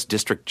U.S.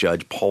 District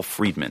Judge Paul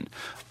Friedman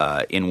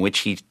in which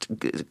he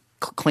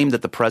claimed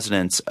that the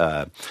president's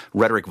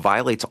rhetoric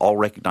violates all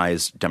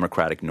recognized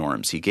democratic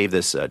norms. He gave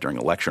this during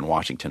a lecture in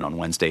Washington on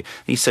Wednesday.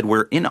 He said,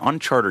 "We're in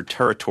uncharted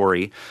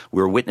territory.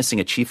 We're witnessing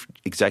a chief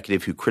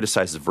executive who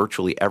criticizes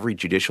virtually every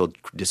judicial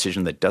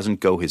decision that doesn't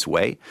go his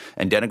way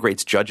and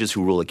denigrates judges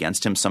who rule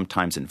against him,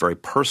 sometimes in very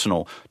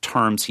personal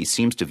terms. He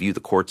seems to view the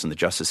courts and the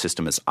justice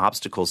system as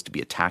obstacles to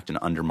be attacked and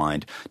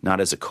undermined, not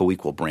as a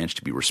co-equal branch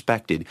to be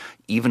respected,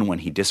 even when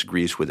he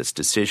disagrees with its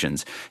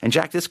decisions." And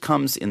Jack, this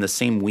comes in the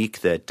same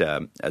week that,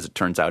 as it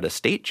turns out, a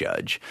state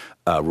judge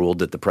ruled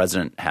that the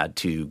president had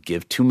to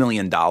give $2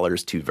 million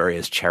to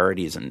various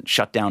charities and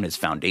shut down his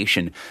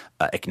foundation,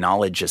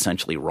 acknowledge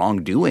essentially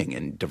wrongdoing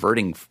and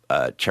diverting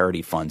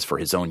charity funds for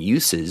his own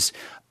uses.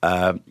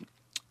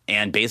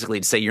 And basically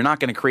to say you're not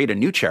going to create a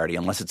new charity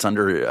unless it's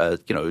under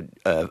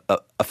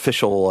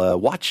official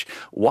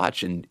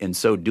watch in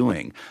so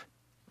doing.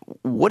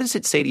 What does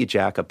it say to you,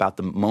 Jack, about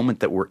the moment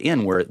that we're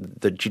in where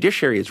the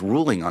judiciary is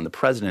ruling on the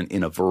president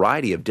in a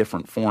variety of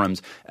different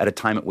forums at a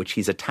time at which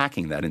he's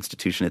attacking that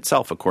institution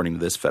itself, according to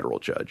this federal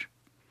judge?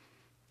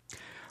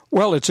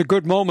 Well, it's a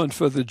good moment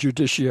for the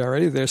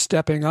judiciary. They're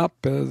stepping up.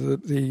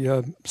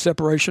 The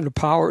separation of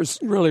powers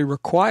really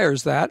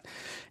requires that.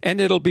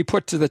 And it'll be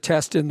put to the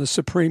test in the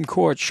Supreme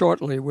Court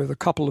shortly with a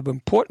couple of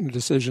important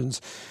decisions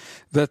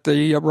that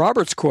the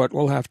Roberts Court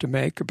will have to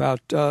make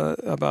about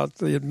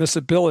the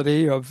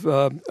admissibility of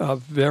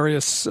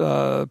various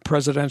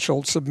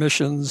presidential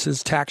submissions,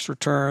 his tax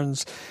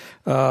returns,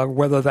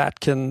 whether they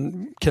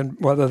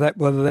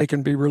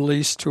can be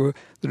released to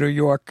the New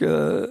York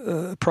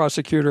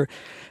prosecutor.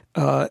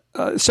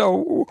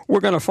 So we're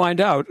going to find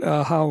out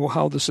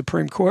how the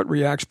Supreme Court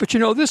reacts. But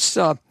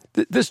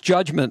this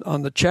judgment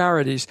on the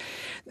charities,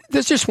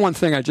 there's just one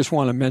thing I just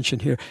want to mention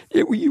here.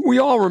 We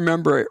all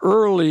remember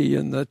early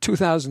in the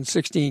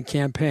 2016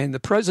 campaign, the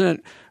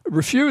president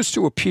refused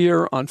to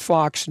appear on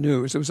Fox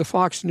News. It was a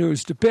Fox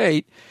News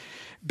debate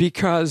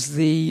because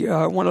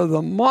one of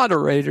the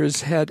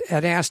moderators had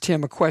asked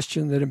him a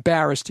question that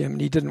embarrassed him,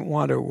 and he didn't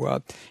want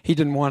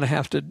to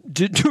have to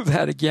do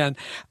that again.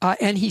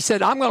 And he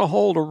said, "I'm going to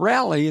hold a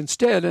rally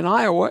instead in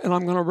Iowa, and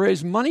I'm going to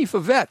raise money for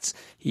vets."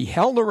 He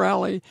held a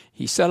rally.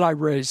 He said, "I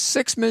raised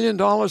 $6 million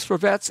for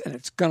vets, and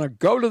it's going to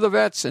go to the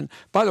vets." And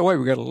by the way,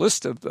 we got a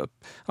list of the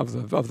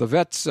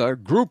vets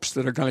groups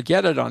that are going to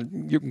get it.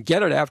 You can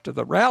get it after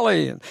the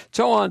rally and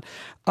so on.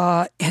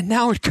 And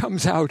now it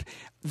comes out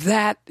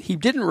that he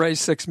didn't raise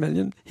 $6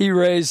 million. He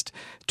raised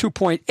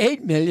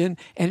 $2.8 million,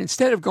 and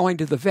instead of going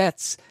to the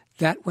vets,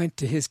 that went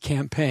to his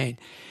campaign.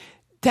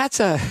 That's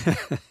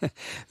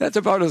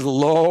about as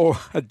low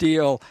a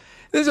deal.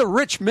 This is a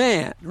rich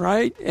man,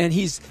 right? And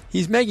he's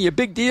making a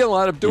big deal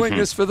out of doing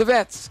this for the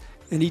vets.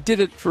 And he did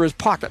it for his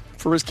pocket,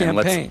 for his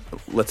campaign.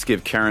 Let's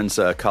give Karen's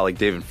colleague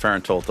David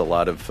Fahrenthold a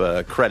lot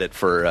of credit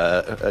for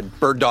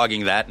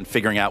bird-dogging that and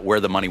figuring out where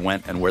the money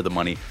went and where the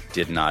money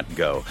did not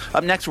go.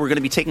 Up next, we're going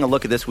to be taking a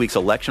look at this week's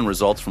election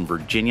results from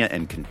Virginia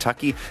and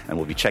Kentucky, and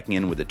we'll be checking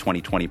in with the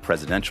 2020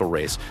 presidential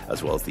race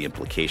as well as the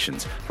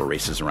implications for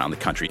races around the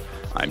country.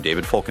 I'm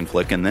David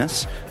Folkenflik, and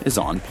this is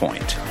On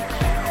Point.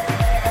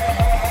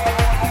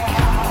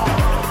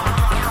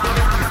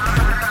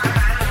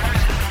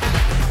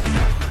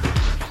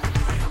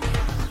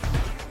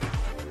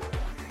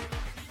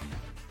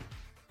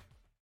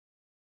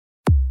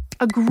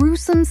 A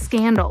gruesome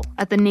scandal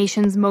at the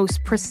nation's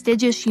most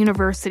prestigious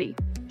university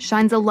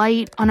shines a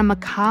light on a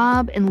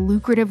macabre and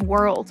lucrative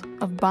world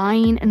of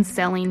buying and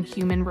selling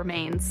human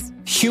remains.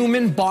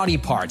 Human body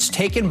parts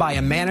taken by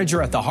a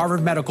manager at the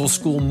Harvard Medical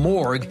School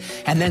morgue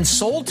and then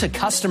sold to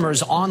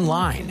customers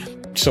online.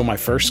 So my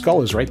first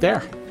skull is right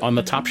there on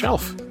the top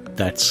shelf.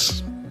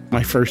 That's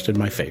my first and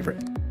my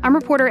favorite. I'm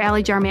reporter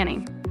Allie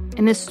Jarmanning,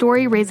 and this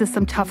story raises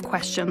some tough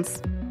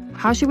questions.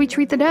 How should we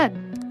treat the dead?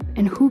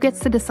 And who gets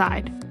to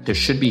decide? There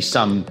should be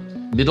some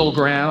middle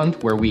ground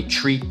where we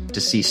treat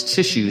deceased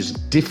tissues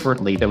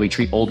differently than we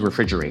treat old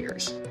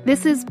refrigerators.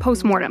 This is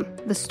Postmortem,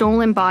 the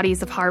Stolen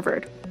Bodies of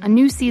Harvard, a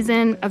new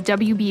season of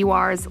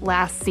WBUR's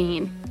Last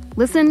Scene.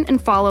 Listen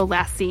and follow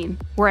Last Scene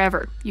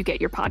wherever you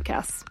get your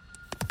podcasts.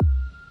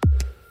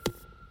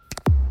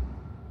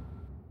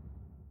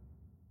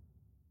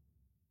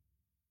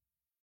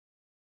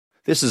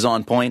 This is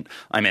On Point.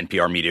 I'm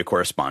NPR media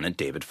correspondent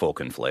David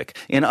Folkenflik.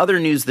 In other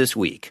news this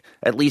week,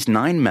 at least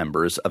 9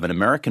 members of an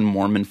American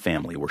Mormon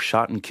family were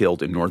shot and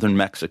killed in northern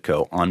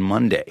Mexico on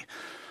Monday.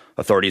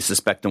 Authorities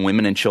suspect the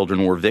women and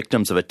children were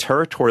victims of a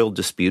territorial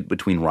dispute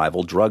between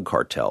rival drug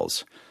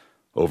cartels.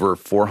 Over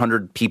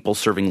 400 people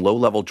serving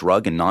low-level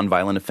drug and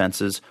nonviolent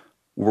offenses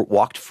were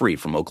walked free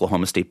from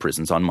Oklahoma State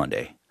prisons on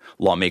Monday.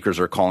 Lawmakers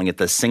are calling it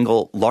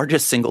the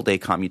largest single-day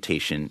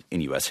commutation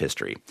in U.S.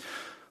 history.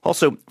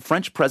 Also,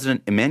 French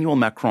President Emmanuel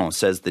Macron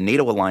says the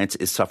NATO alliance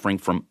is suffering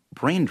from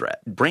brain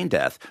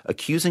death,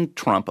 accusing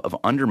Trump of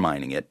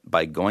undermining it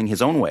by going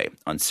his own way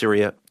on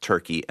Syria,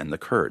 Turkey, and the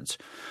Kurds.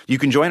 You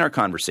can join our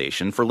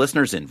conversation. For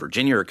listeners in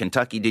Virginia or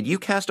Kentucky, did you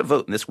cast a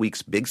vote in this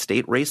week's big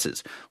state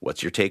races?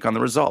 What's your take on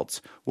the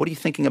results? What are you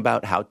thinking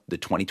about how the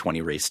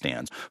 2020 race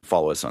stands?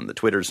 Follow us on the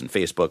Twitters and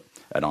Facebook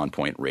at On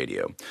Point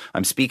Radio.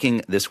 I'm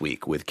speaking this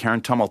week with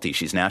Karen Tumulty.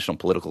 She's national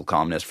political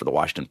columnist for The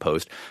Washington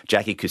Post,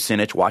 Jackie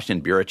Kucinich,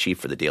 Washington bureau chief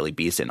for The Daily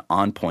Beast, and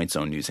On Point's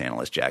own news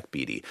analyst, Jack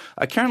Beatty.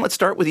 Karen, let's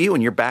start with you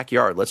in your backyard.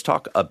 Let's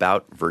talk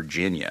about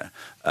Virginia.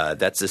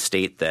 That's a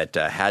state that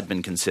had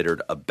been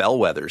considered a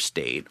bellwether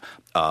state.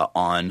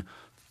 On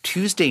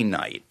Tuesday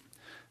night,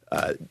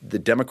 the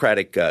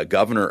Democratic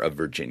governor of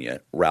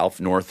Virginia, Ralph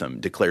Northam,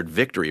 declared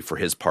victory for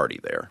his party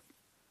there.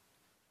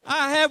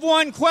 I have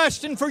one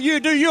question for you.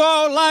 Do you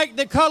all like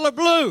the color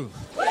blue?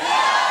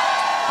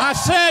 I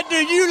said, do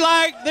you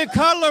like the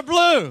color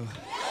blue?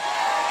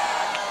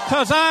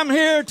 Because I'm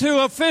here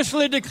to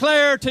officially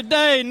declare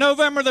today,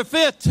 November the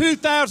 5th,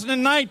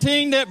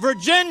 2019, that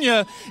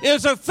Virginia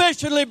is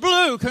officially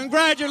blue.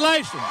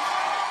 Congratulations.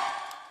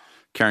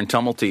 Karen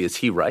Tumulty, is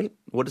he right?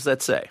 What does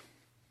that say?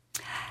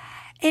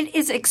 It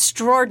is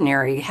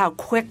extraordinary how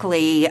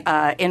quickly,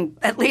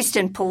 at least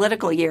in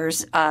political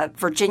years,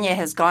 Virginia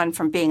has gone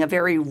from being a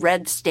very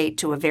red state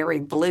to a very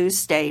blue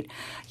state,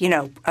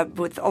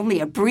 with only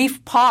a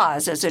brief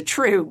pause as a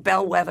true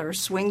bellwether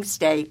swing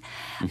state.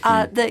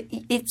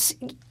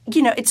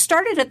 It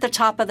started at the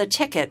top of the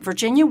ticket.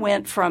 Virginia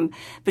went from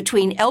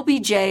between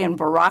LBJ and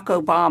Barack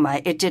Obama.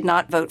 It did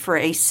not vote for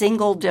a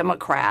single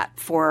Democrat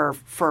for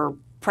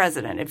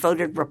president. It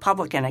voted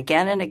Republican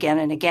again and again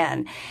and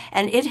again.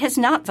 And it has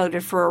not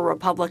voted for a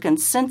Republican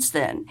since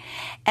then.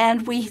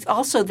 And we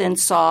also then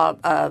saw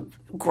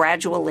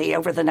gradually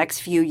over the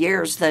next few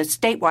years, the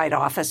statewide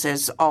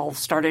offices all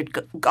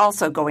started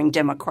also going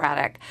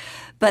Democratic.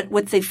 But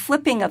with the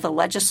flipping of the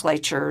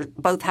legislature,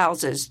 both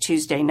houses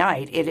Tuesday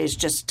night, it is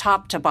just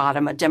top to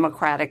bottom a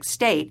Democratic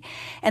state.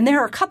 And there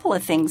are a couple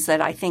of things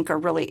that I think are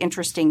really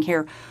interesting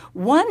here.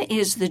 One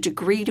is the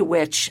degree to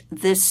which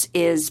this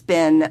has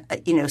been,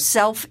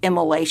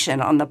 self-immolation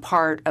on the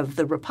part of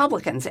the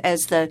Republicans.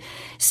 As the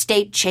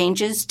state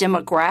changes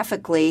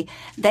demographically,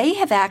 they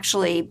have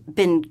actually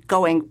been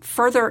going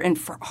further and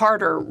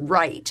harder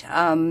right.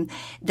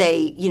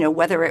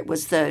 Whether it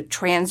was the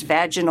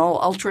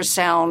transvaginal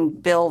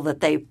ultrasound bill that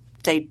they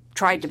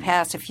tried to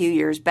pass a few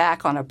years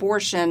back on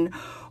abortion,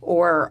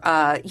 or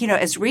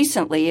as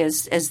recently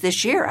as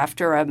this year,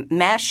 after a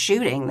mass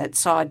shooting that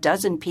saw a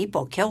dozen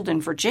people killed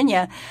in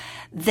Virginia,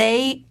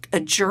 they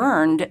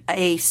adjourned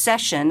a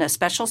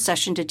special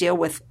session to deal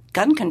with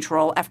gun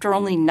control after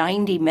only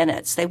 90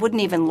 minutes. They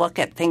wouldn't even look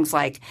at things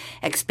like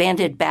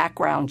expanded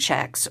background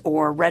checks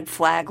or red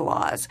flag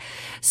laws.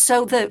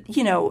 So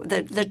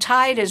the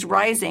tide is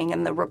rising,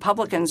 and the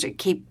Republicans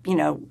keep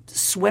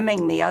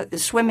swimming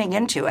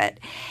into it.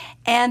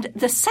 And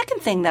the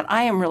second thing that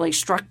I am really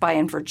struck by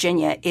in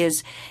Virginia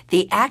is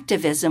the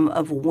activism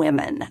of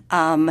women.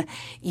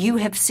 You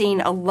have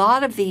seen a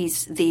lot of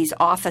these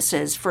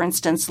offices. For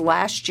instance,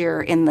 last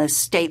year in the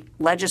state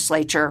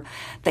legislature,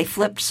 they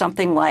flipped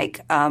something like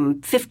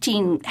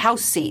 15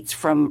 House seats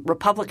from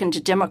Republican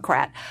to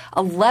Democrat.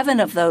 11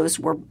 of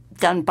those were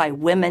done by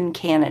women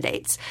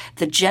candidates.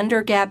 The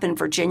gender gap in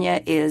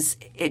Virginia is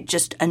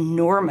just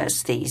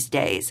enormous these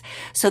days.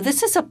 So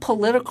this is a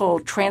political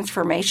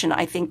transformation,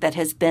 I think, that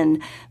has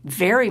been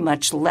very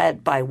much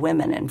led by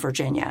women in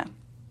Virginia.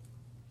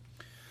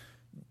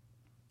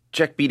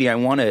 Jack Beatty, I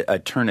want to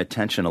turn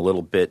attention a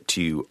little bit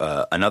to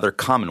another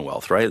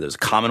Commonwealth, right? There's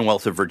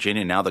Commonwealth of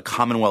Virginia, now the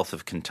Commonwealth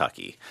of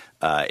Kentucky,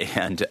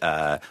 and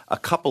a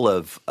couple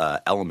of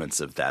elements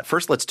of that.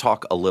 First, let's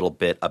talk a little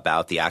bit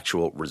about the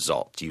actual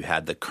result. You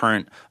had the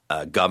current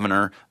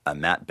governor,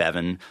 Matt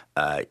Bevin.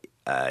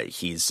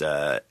 He's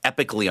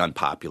epically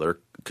unpopular,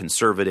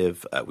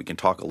 conservative. We can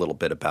talk a little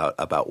bit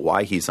about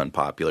why he's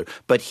unpopular,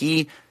 but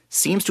he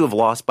seems to have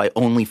lost by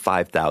only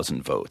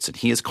 5,000 votes, and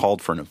he has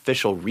called for an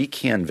official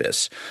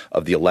recanvass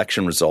of the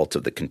election results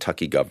of the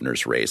Kentucky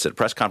governor's race. At a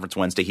press conference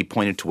Wednesday, he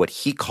pointed to what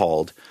he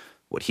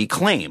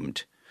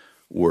claimed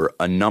were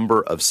a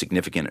number of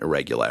significant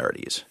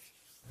irregularities.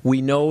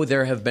 We know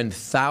there have been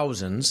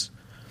thousands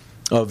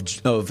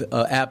of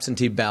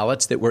absentee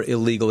ballots that were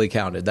illegally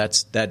counted.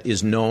 That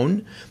is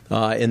known,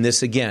 and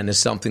this, again, is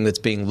something that's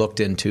being looked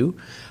into.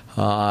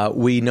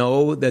 We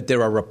know that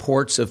there are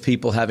reports of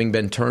people having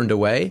been turned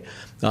away,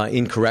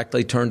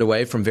 incorrectly turned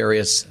away from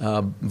various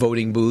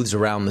voting booths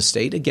around the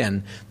state.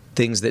 Again,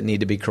 things that need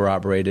to be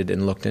corroborated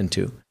and looked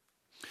into.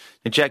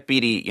 And Jack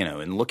Beatty,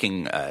 in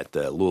looking at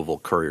the Louisville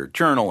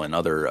Courier-Journal and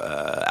other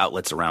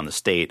outlets around the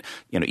state,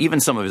 even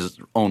some of his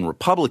own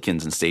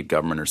Republicans in state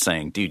government are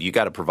saying, dude, you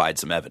got to provide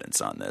some evidence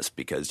on this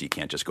because you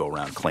can't just go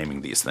around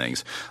claiming these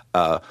things.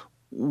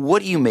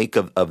 What do you make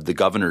of the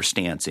governor's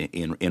stance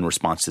in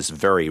response to this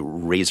very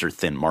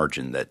razor-thin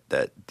margin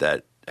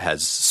that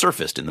has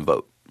surfaced in the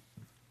vote?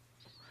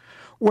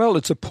 Well,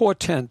 it's a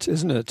portent,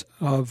 isn't it,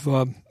 of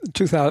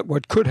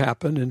what could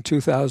happen in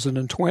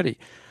 2020.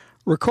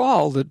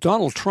 Recall that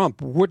Donald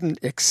Trump wouldn't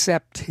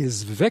accept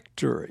his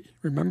victory.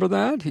 Remember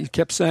that? He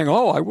kept saying,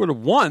 I would have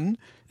won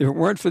if it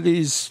weren't for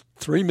these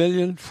 3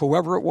 million,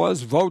 whoever it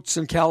was, votes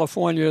in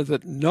California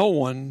that no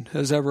one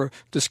has ever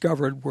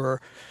discovered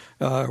were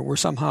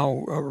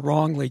somehow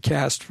wrongly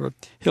cast for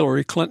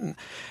Hillary Clinton.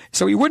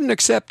 So he wouldn't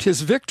accept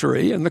his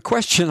victory. And the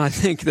question, I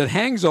think, that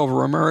hangs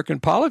over American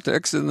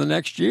politics in the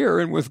next year,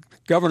 and with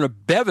Governor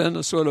Bevin,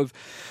 a sort of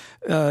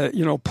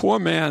poor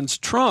man's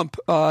Trump,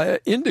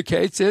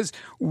 indicates is,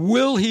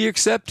 will he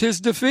accept his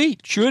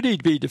defeat? Should he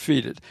be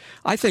defeated?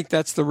 I think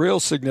that's the real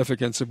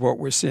significance of what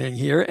we're seeing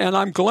here. And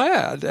I'm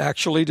glad,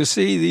 actually, to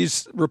see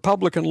these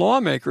Republican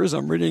lawmakers,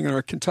 I'm reading in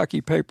a Kentucky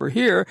paper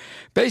here,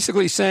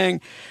 basically saying,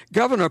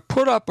 Governor,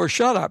 put up or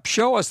shut up.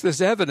 Show us this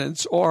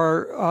evidence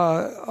or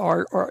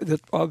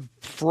of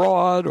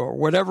fraud or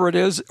whatever it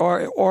is,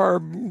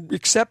 or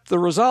accept the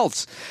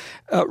results.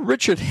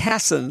 Richard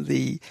Hassan,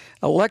 the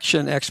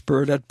election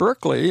expert at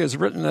Berkeley, has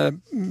written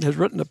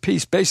a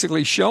piece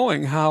basically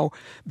showing how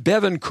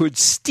Bevin could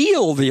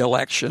steal the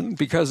election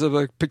because of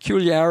the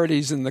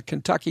peculiarities in the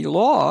Kentucky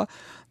law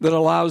that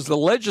allows the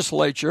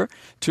legislature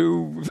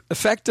to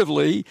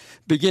effectively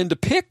begin to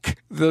pick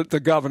the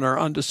governor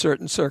under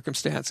certain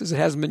circumstances. It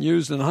hasn't been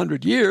used in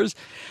 100 years,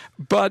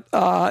 but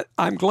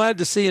I'm glad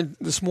to see in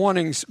this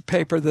morning's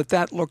paper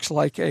that looks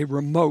like a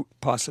remote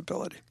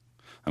possibility.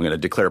 I'm going to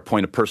declare a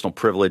point of personal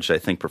privilege. I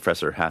think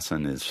Professor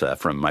Hassan is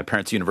from my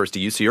parents'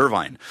 university, UC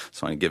Irvine.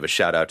 So I'm going to give a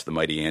shout out to the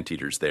mighty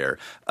anteaters there.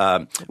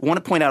 I want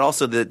to point out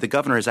also that the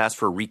governor has asked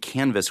for a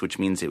recanvass, which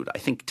means it would, I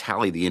think,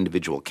 tally the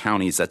individual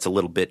counties. That's a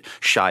little bit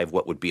shy of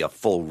what would be a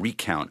full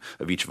recount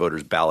of each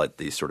voter's ballot,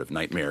 the sort of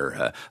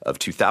nightmare of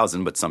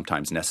 2000, but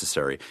sometimes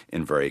necessary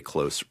in very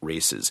close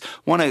races. I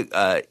want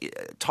to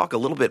talk a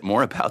little bit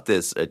more about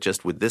this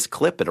just with this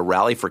clip at a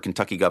rally for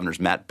Kentucky Governor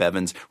Matt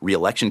Bevin's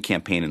reelection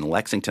campaign in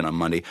Lexington on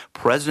Monday.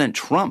 President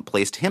Trump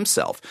placed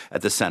himself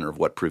at the center of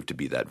what proved to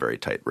be that very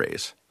tight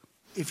race.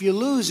 If you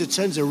lose, it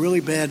sends a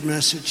really bad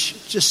message.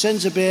 It just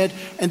sends a bad,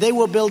 and they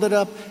will build it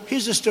up.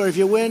 Here's the story. If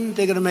you win,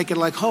 they're going to make it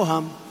like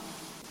ho-hum.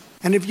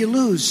 And if you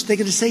lose, they're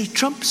going to say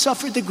Trump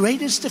suffered the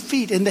greatest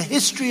defeat in the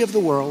history of the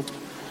world.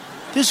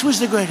 This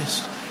was the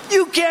greatest.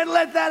 You can't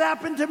let that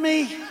happen to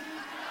me.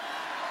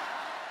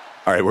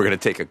 All right, we're going to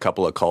take a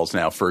couple of calls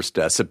now. First,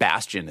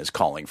 Sebastian is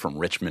calling from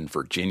Richmond,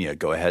 Virginia.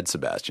 Go ahead,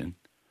 Sebastian.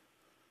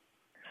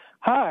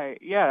 Hi.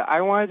 Yeah,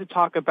 I wanted to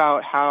talk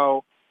about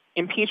how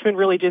impeachment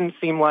really didn't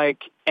seem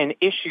like an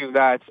issue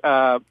that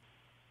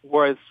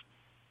was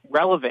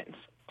relevant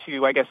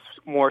to, I guess,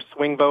 more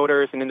swing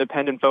voters and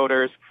independent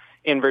voters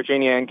in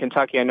Virginia and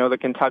Kentucky. I know the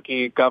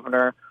Kentucky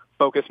governor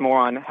focused more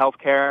on health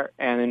care,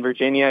 and in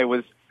Virginia it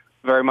was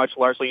very much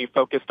largely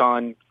focused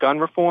on gun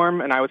reform.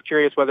 And I was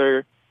curious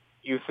whether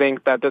you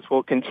think that this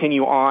will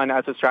continue on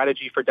as a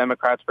strategy for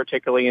Democrats,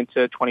 particularly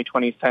into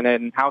 2020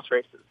 Senate and House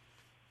races.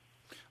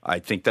 I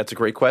think that's a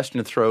great question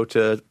to throw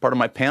to part of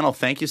my panel.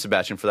 Thank you,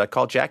 Sebastian, for that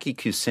call. Jackie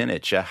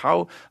Kucinich,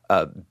 how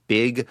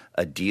big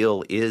a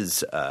deal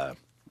is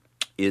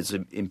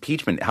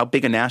impeachment? How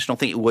big a national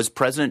thing? Was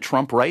President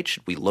Trump right?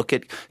 Should we look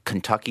at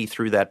Kentucky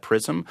through that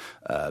prism?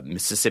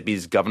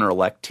 Mississippi's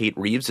governor-elect Tate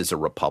Reeves is a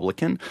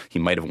Republican. He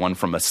might have won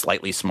from a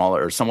slightly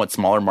smaller or somewhat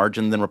smaller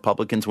margin than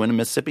Republicans win in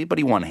Mississippi, but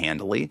he won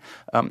handily.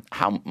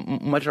 How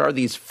much are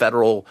these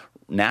federal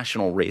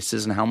national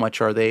races, and how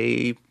much are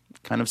they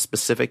kind of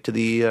specific to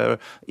the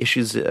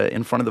issues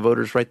in front of the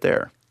voters right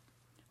there?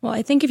 Well,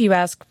 I think if you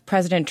ask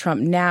President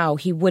Trump now,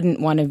 he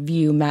wouldn't want to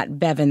view Matt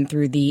Bevin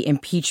through the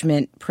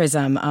impeachment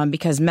prism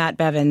because Matt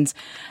Bevin's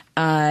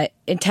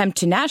attempt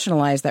to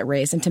nationalize that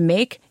race and to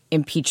make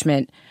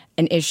impeachment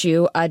an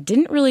issue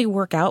didn't really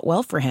work out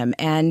well for him.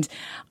 And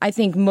I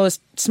think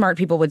most smart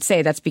people would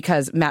say that's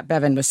because Matt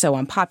Bevin was so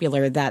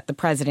unpopular that the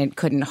president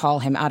couldn't haul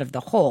him out of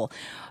the hole.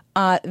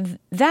 I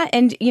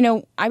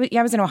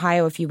was in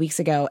Ohio a few weeks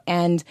ago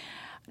and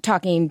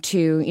talking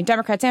to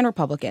Democrats and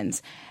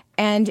Republicans,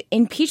 and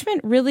impeachment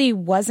really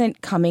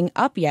wasn't coming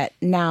up yet.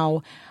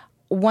 Now,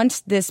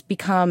 once this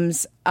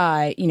becomes,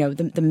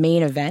 the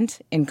main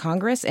event in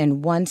Congress,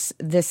 and once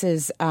this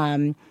is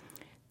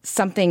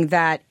something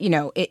that,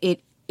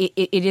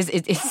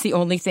 it's the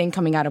only thing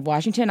coming out of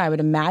Washington, I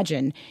would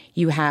imagine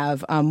you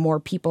have more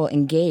people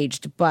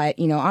engaged. But,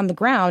 on the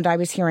ground, I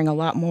was hearing a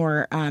lot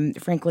more,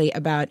 frankly,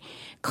 about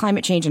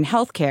climate change and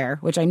healthcare,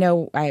 which I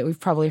know we've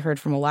probably heard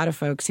from a lot of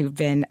folks who've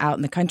been out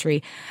in the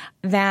country,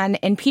 than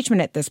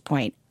impeachment at this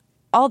point.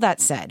 All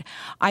that said,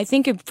 I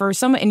think for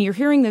some, and you're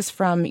hearing this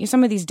from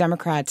some of these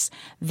Democrats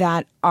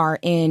that are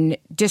in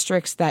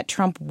districts that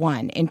Trump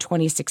won in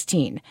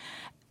 2016,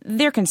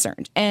 they're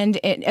concerned. And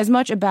as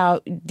much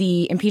about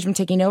the impeachment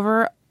taking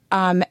over,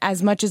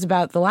 as much as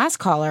about the last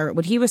caller,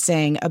 what he was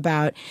saying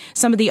about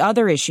some of the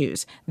other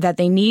issues that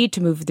they need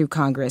to move through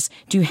Congress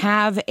to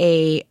have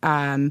a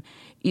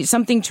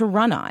something to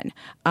run on,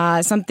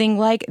 something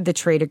like the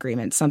trade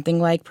agreement, something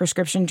like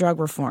prescription drug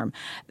reform.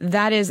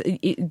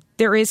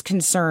 There is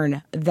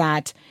concern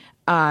that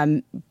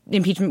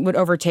impeachment would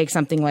overtake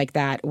something like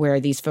that, where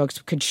these folks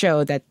could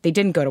show that they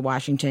didn't go to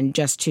Washington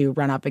just to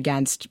run up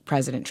against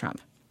President Trump.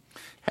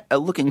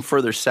 Looking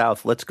further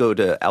south, let's go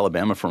to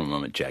Alabama for a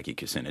moment, Jackie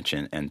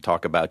Kucinich, and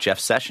talk about Jeff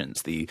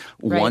Sessions, the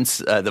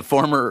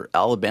former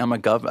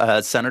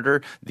Alabama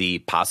senator, the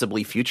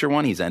possibly future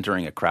one. He's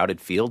entering a crowded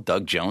field.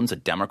 Doug Jones, a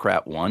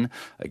Democrat, won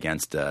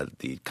against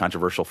the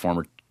controversial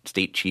former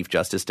state chief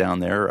justice down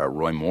there,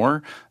 Roy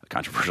Moore.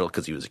 Controversial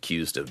because he was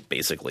accused of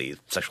basically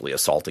sexually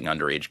assaulting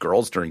underage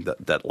girls during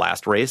that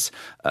last race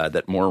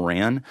that Moore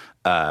ran.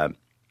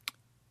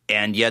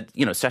 And yet,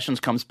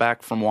 Sessions comes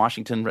back from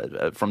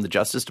Washington, from the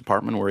Justice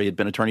Department, where he had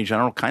been Attorney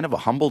General, kind of a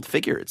humbled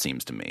figure, it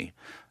seems to me.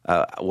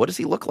 What does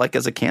he look like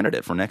as a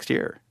candidate for next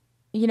year?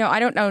 I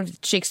don't know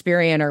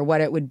Shakespearean or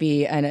what it would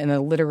be in a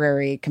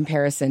literary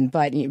comparison,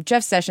 but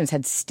Jeff Sessions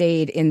had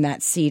stayed in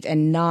that seat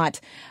and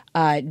not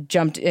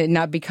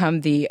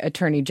become the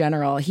Attorney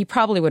General. He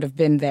probably would have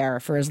been there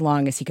for as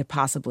long as he could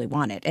possibly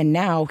want it. And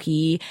now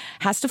he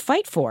has to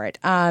fight for it.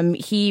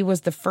 He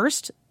was the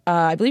first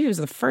I believe he was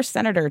the first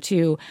senator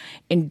to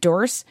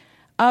endorse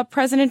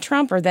President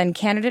Trump, or then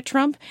candidate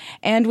Trump,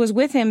 and was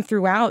with him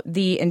throughout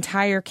the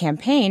entire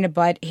campaign.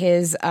 But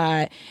his,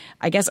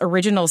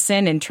 original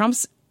sin in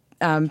Trump's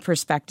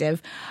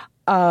perspective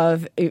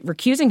of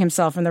recusing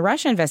himself from the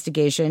Russia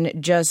investigation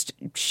just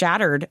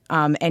shattered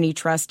any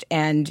trust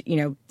and,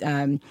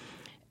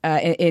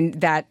 in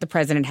that the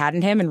president had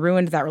in him, and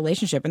ruined that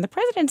relationship. And the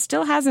president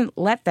still hasn't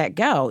let that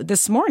go.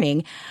 This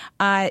morning,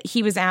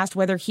 he was asked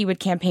whether he would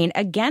campaign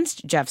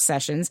against Jeff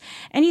Sessions,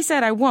 and he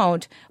said, "I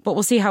won't, but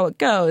we'll see how it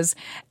goes."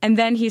 And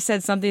then he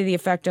said something to the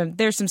effect of,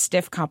 "There's some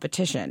stiff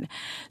competition."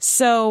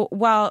 So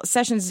while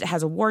Sessions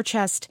has a war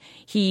chest,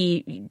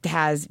 he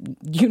has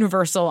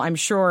universal, I'm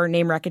sure,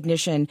 name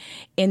recognition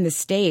in the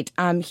state.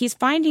 He's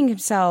finding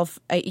himself,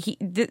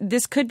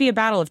 this could be a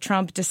battle if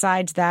Trump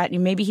decides that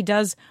maybe he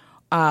does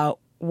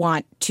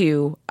want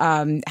to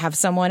have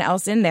someone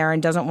else in there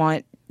and doesn't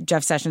want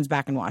Jeff Sessions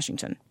back in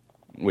Washington.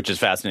 Which is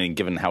fascinating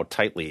given how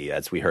tightly,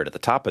 as we heard at the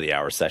top of the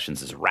hour,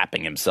 Sessions is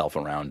wrapping himself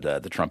around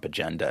the Trump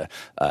agenda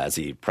as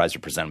he tries to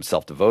present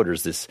himself to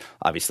voters. This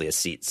obviously a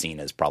seat seen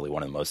as probably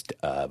one of the most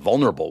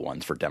vulnerable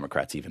ones for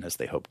Democrats, even as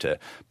they hope to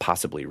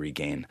possibly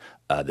regain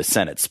the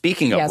Senate.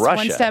 Speaking of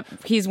Russia.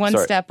 He's one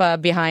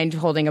step behind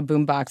holding a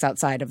boombox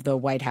outside of the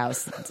White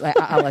House.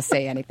 I'll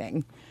say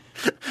anything.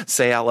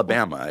 Say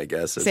Alabama, I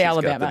guess. Say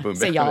Alabama.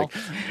 Say y'all.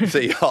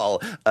 Say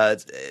y'all.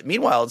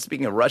 Meanwhile,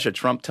 speaking of Russia,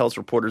 Trump tells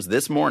reporters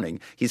this morning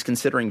he's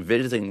considering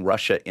visiting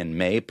Russia in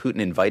May. Putin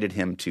invited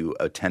him to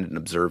attend and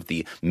observe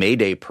the May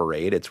Day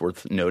parade. It's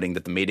worth noting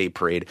that the May Day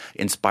parade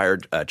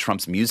inspired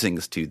Trump's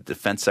musings to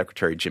Defense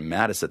Secretary Jim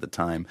Mattis at the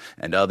time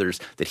and others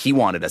that he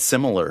wanted a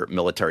similar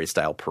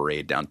military-style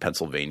parade down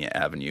Pennsylvania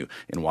Avenue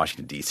in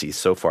Washington, D.C.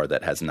 So far,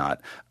 that has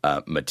not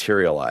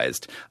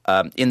materialized.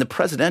 In the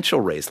presidential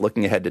race,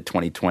 looking ahead to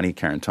 2020,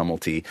 Karen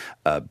Tumulty,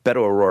 Beto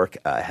O'Rourke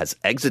has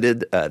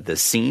exited the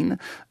scene,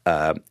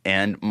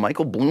 and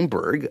Michael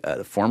Bloomberg,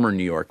 the former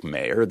New York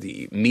mayor,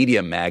 the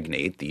media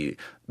magnate, the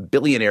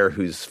billionaire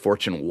whose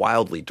fortune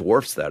wildly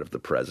dwarfs that of the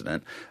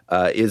president,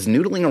 is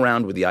noodling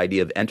around with the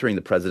idea of entering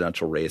the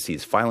presidential race.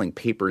 He's filing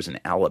papers in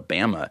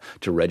Alabama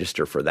to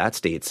register for that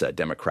state's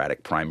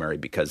Democratic primary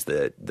because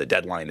the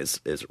deadline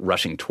is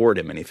rushing toward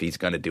him, and if he's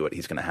going to do it,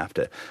 he's going to have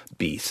to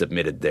be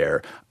submitted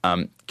there.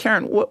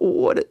 Karen,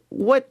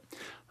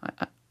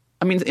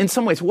 I mean, in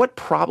some ways, what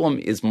problem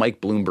is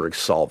Mike Bloomberg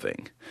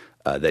solving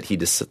that he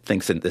just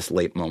thinks in this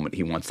late moment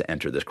he wants to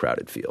enter this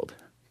crowded field?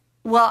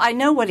 Well, I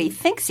know what he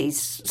thinks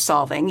he's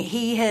solving.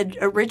 He had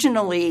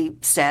originally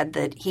said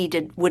that he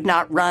would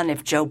not run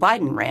if Joe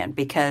Biden ran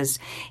because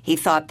he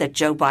thought that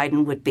Joe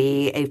Biden would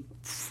be a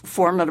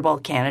formidable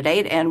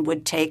candidate and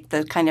would take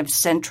the kind of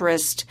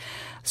centrist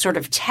sort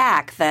of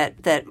tack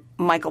that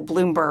Michael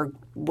Bloomberg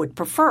would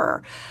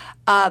prefer.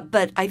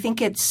 But I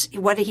think it's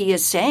what he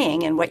is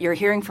saying and what you're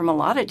hearing from a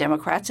lot of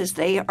Democrats is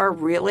they are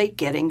really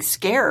getting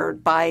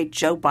scared by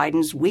Joe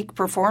Biden's weak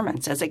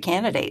performance as a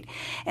candidate.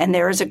 And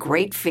there is a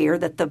great fear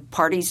that the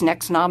party's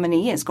next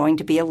nominee is going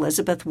to be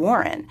Elizabeth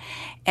Warren.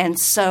 And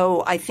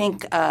so I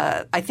think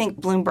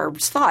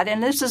Bloomberg's thought,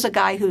 and this is a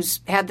guy who's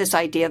had this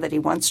idea that he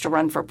wants to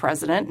run for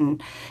president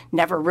and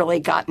never really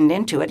gotten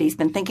into it. He's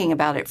been thinking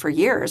about it for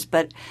years,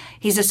 but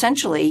he's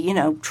essentially,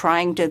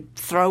 trying to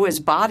throw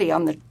his body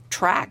on the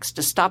tracks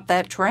to stop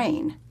that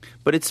train.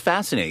 But it's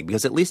fascinating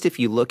because at least if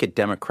you look at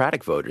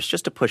Democratic voters,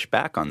 just to push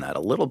back on that a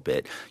little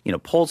bit,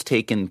 polls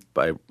taken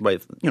by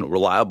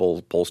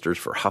reliable pollsters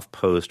for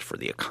HuffPost, for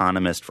The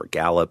Economist, for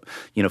Gallup,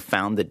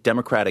 found that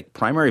Democratic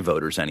primary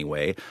voters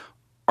anyway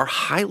are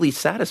highly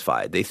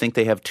satisfied. They think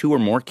they have two or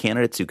more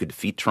candidates who could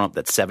defeat Trump.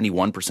 That's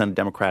 71% of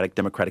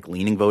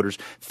Democratic-leaning voters.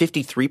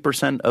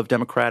 53% of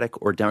Democratic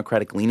or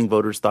Democratic-leaning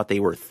voters thought they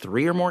were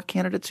three or more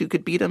candidates who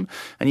could beat him.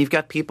 And you've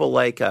got people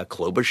like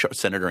Klobuchar,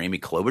 Senator Amy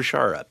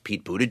Klobuchar,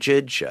 Pete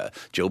Buttigieg,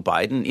 Joe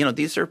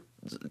Biden.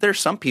 There's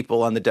some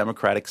people on the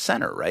Democratic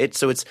center, right?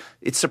 So it's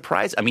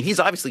surprising. I mean, he's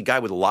obviously a guy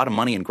with a lot of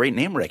money and great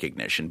name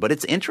recognition, but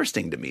it's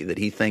interesting to me that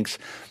he thinks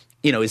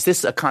Is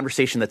this a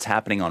conversation that's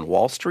happening on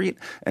Wall Street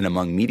and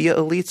among media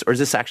elites, or is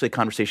this actually a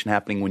conversation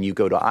happening when you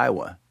go to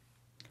Iowa?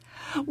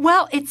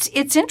 Well,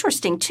 it's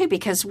interesting, too,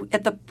 because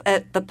at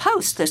the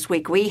Post this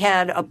week, we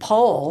had a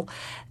poll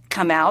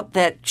come out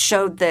that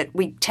showed that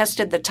we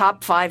tested the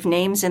top 5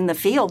 names in the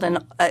field in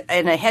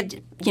a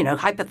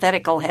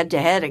hypothetical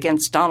head-to-head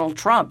against Donald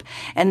Trump,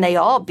 and they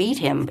all beat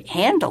him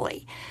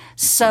handily.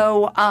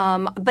 So,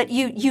 but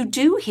you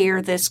do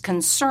hear this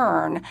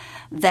concern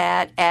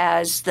that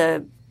as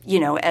the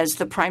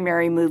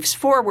primary moves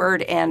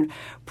forward and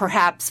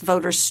perhaps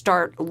voters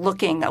start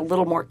looking a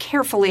little more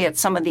carefully at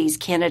some of these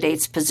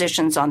candidates'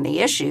 positions on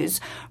the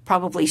issues,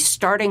 probably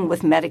starting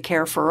with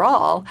Medicare for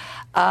All,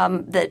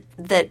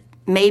 that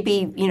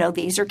maybe,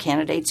 these are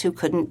candidates who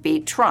couldn't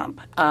beat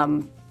Trump.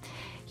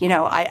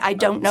 I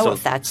don't know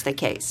if that's the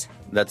case.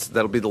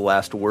 That'll be the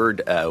last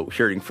word.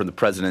 Hearing from the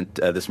president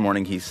this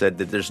morning, he said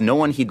that there's no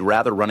one he'd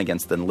rather run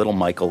against than Little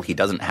Michael. He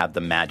doesn't have the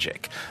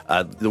magic.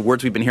 The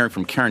words we've been hearing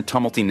from Karen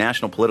Tumulty,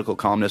 national political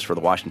columnist for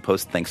the Washington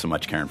Post. Thanks so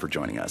much, Karen, for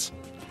joining us.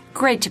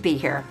 Great to be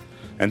here.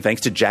 And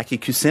thanks to Jackie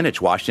Kucinich,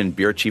 Washington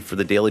bureau chief for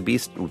the Daily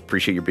Beast. We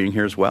appreciate you being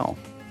here as well.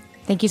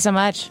 Thank you so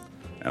much.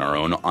 And our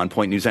own On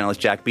Point news analyst,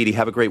 Jack Beatty.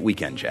 Have a great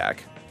weekend,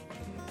 Jack.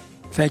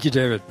 Thank you,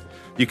 David.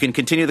 You can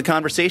continue the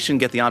conversation,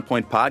 get the On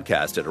Point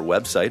podcast at our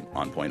website,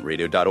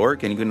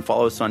 onpointradio.org, and you can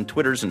follow us on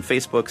Twitters and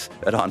Facebooks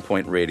at On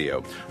Point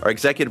Radio. Our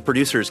executive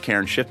producer is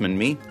Karen Schiffman.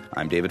 Me,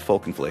 I'm David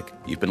Folkenflik.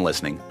 You've been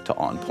listening to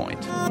On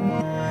Point.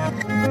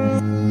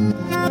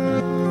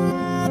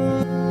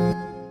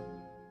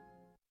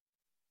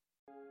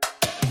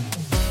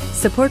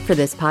 Support for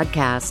this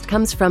podcast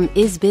comes from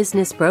Is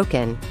Business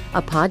Broken,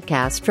 a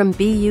podcast from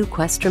BU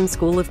Questrom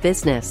School of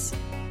Business.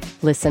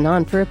 Listen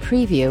on for a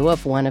preview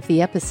of one of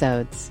the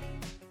episodes.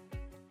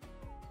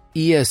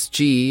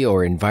 ESG,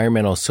 or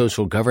environmental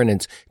social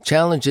governance,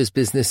 challenges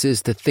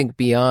businesses to think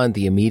beyond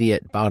the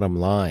immediate bottom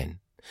line.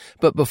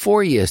 But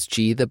before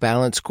ESG, the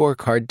Balanced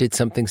Scorecard did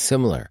something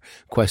similar.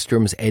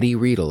 Questrom's Eddie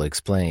Riedel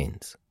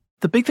explains.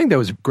 The big thing that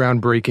was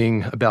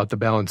groundbreaking about the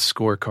Balanced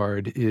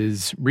Scorecard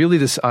is really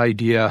this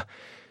idea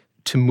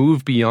to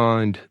move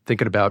beyond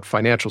thinking about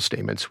financial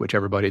statements, which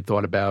everybody had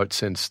thought about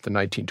since the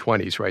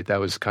 1920s, right? That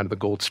was kind of the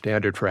gold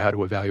standard for how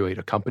to evaluate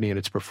a company and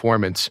its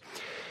performance.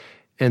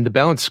 And the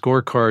Balanced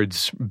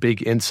Scorecard's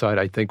big insight,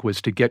 I think,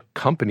 was to get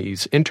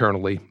companies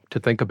internally to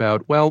think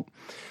about, well,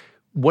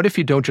 what if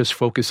you don't just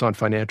focus on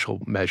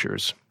financial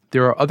measures?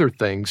 There are other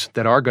things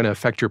that are going to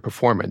affect your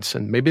performance,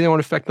 and maybe they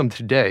won't affect them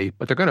today,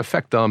 but they're going to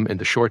affect them in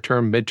the short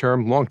term,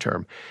 midterm, long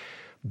term.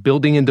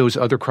 Building in those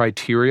other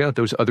criteria,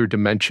 those other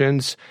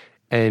dimensions,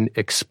 and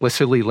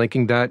explicitly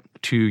linking that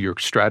to your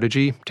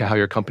strategy, to how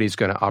your company is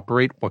going to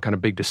operate, what kind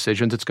of big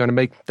decisions it's going to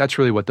make, that's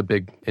really what the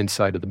big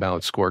insight of the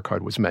Balanced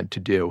Scorecard was meant to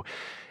do.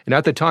 And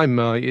at the time,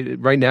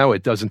 right now,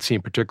 it doesn't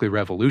seem particularly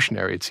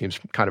revolutionary. It seems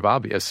kind of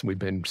obvious. We've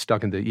been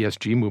stuck in the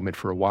ESG movement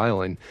for a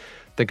while, and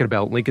thinking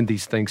about linking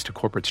these things to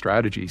corporate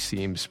strategy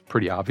seems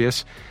pretty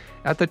obvious.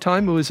 At the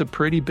time, it was a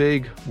pretty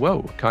big,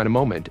 whoa, kind of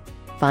moment.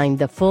 Find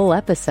the full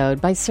episode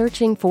by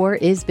searching for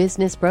Is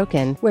Business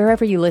Broken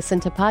wherever you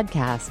listen to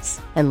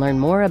podcasts, and learn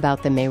more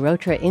about the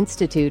Mehrotra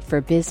Institute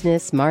for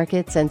Business,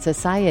 Markets, and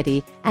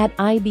Society at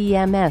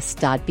ibms.bu.edu.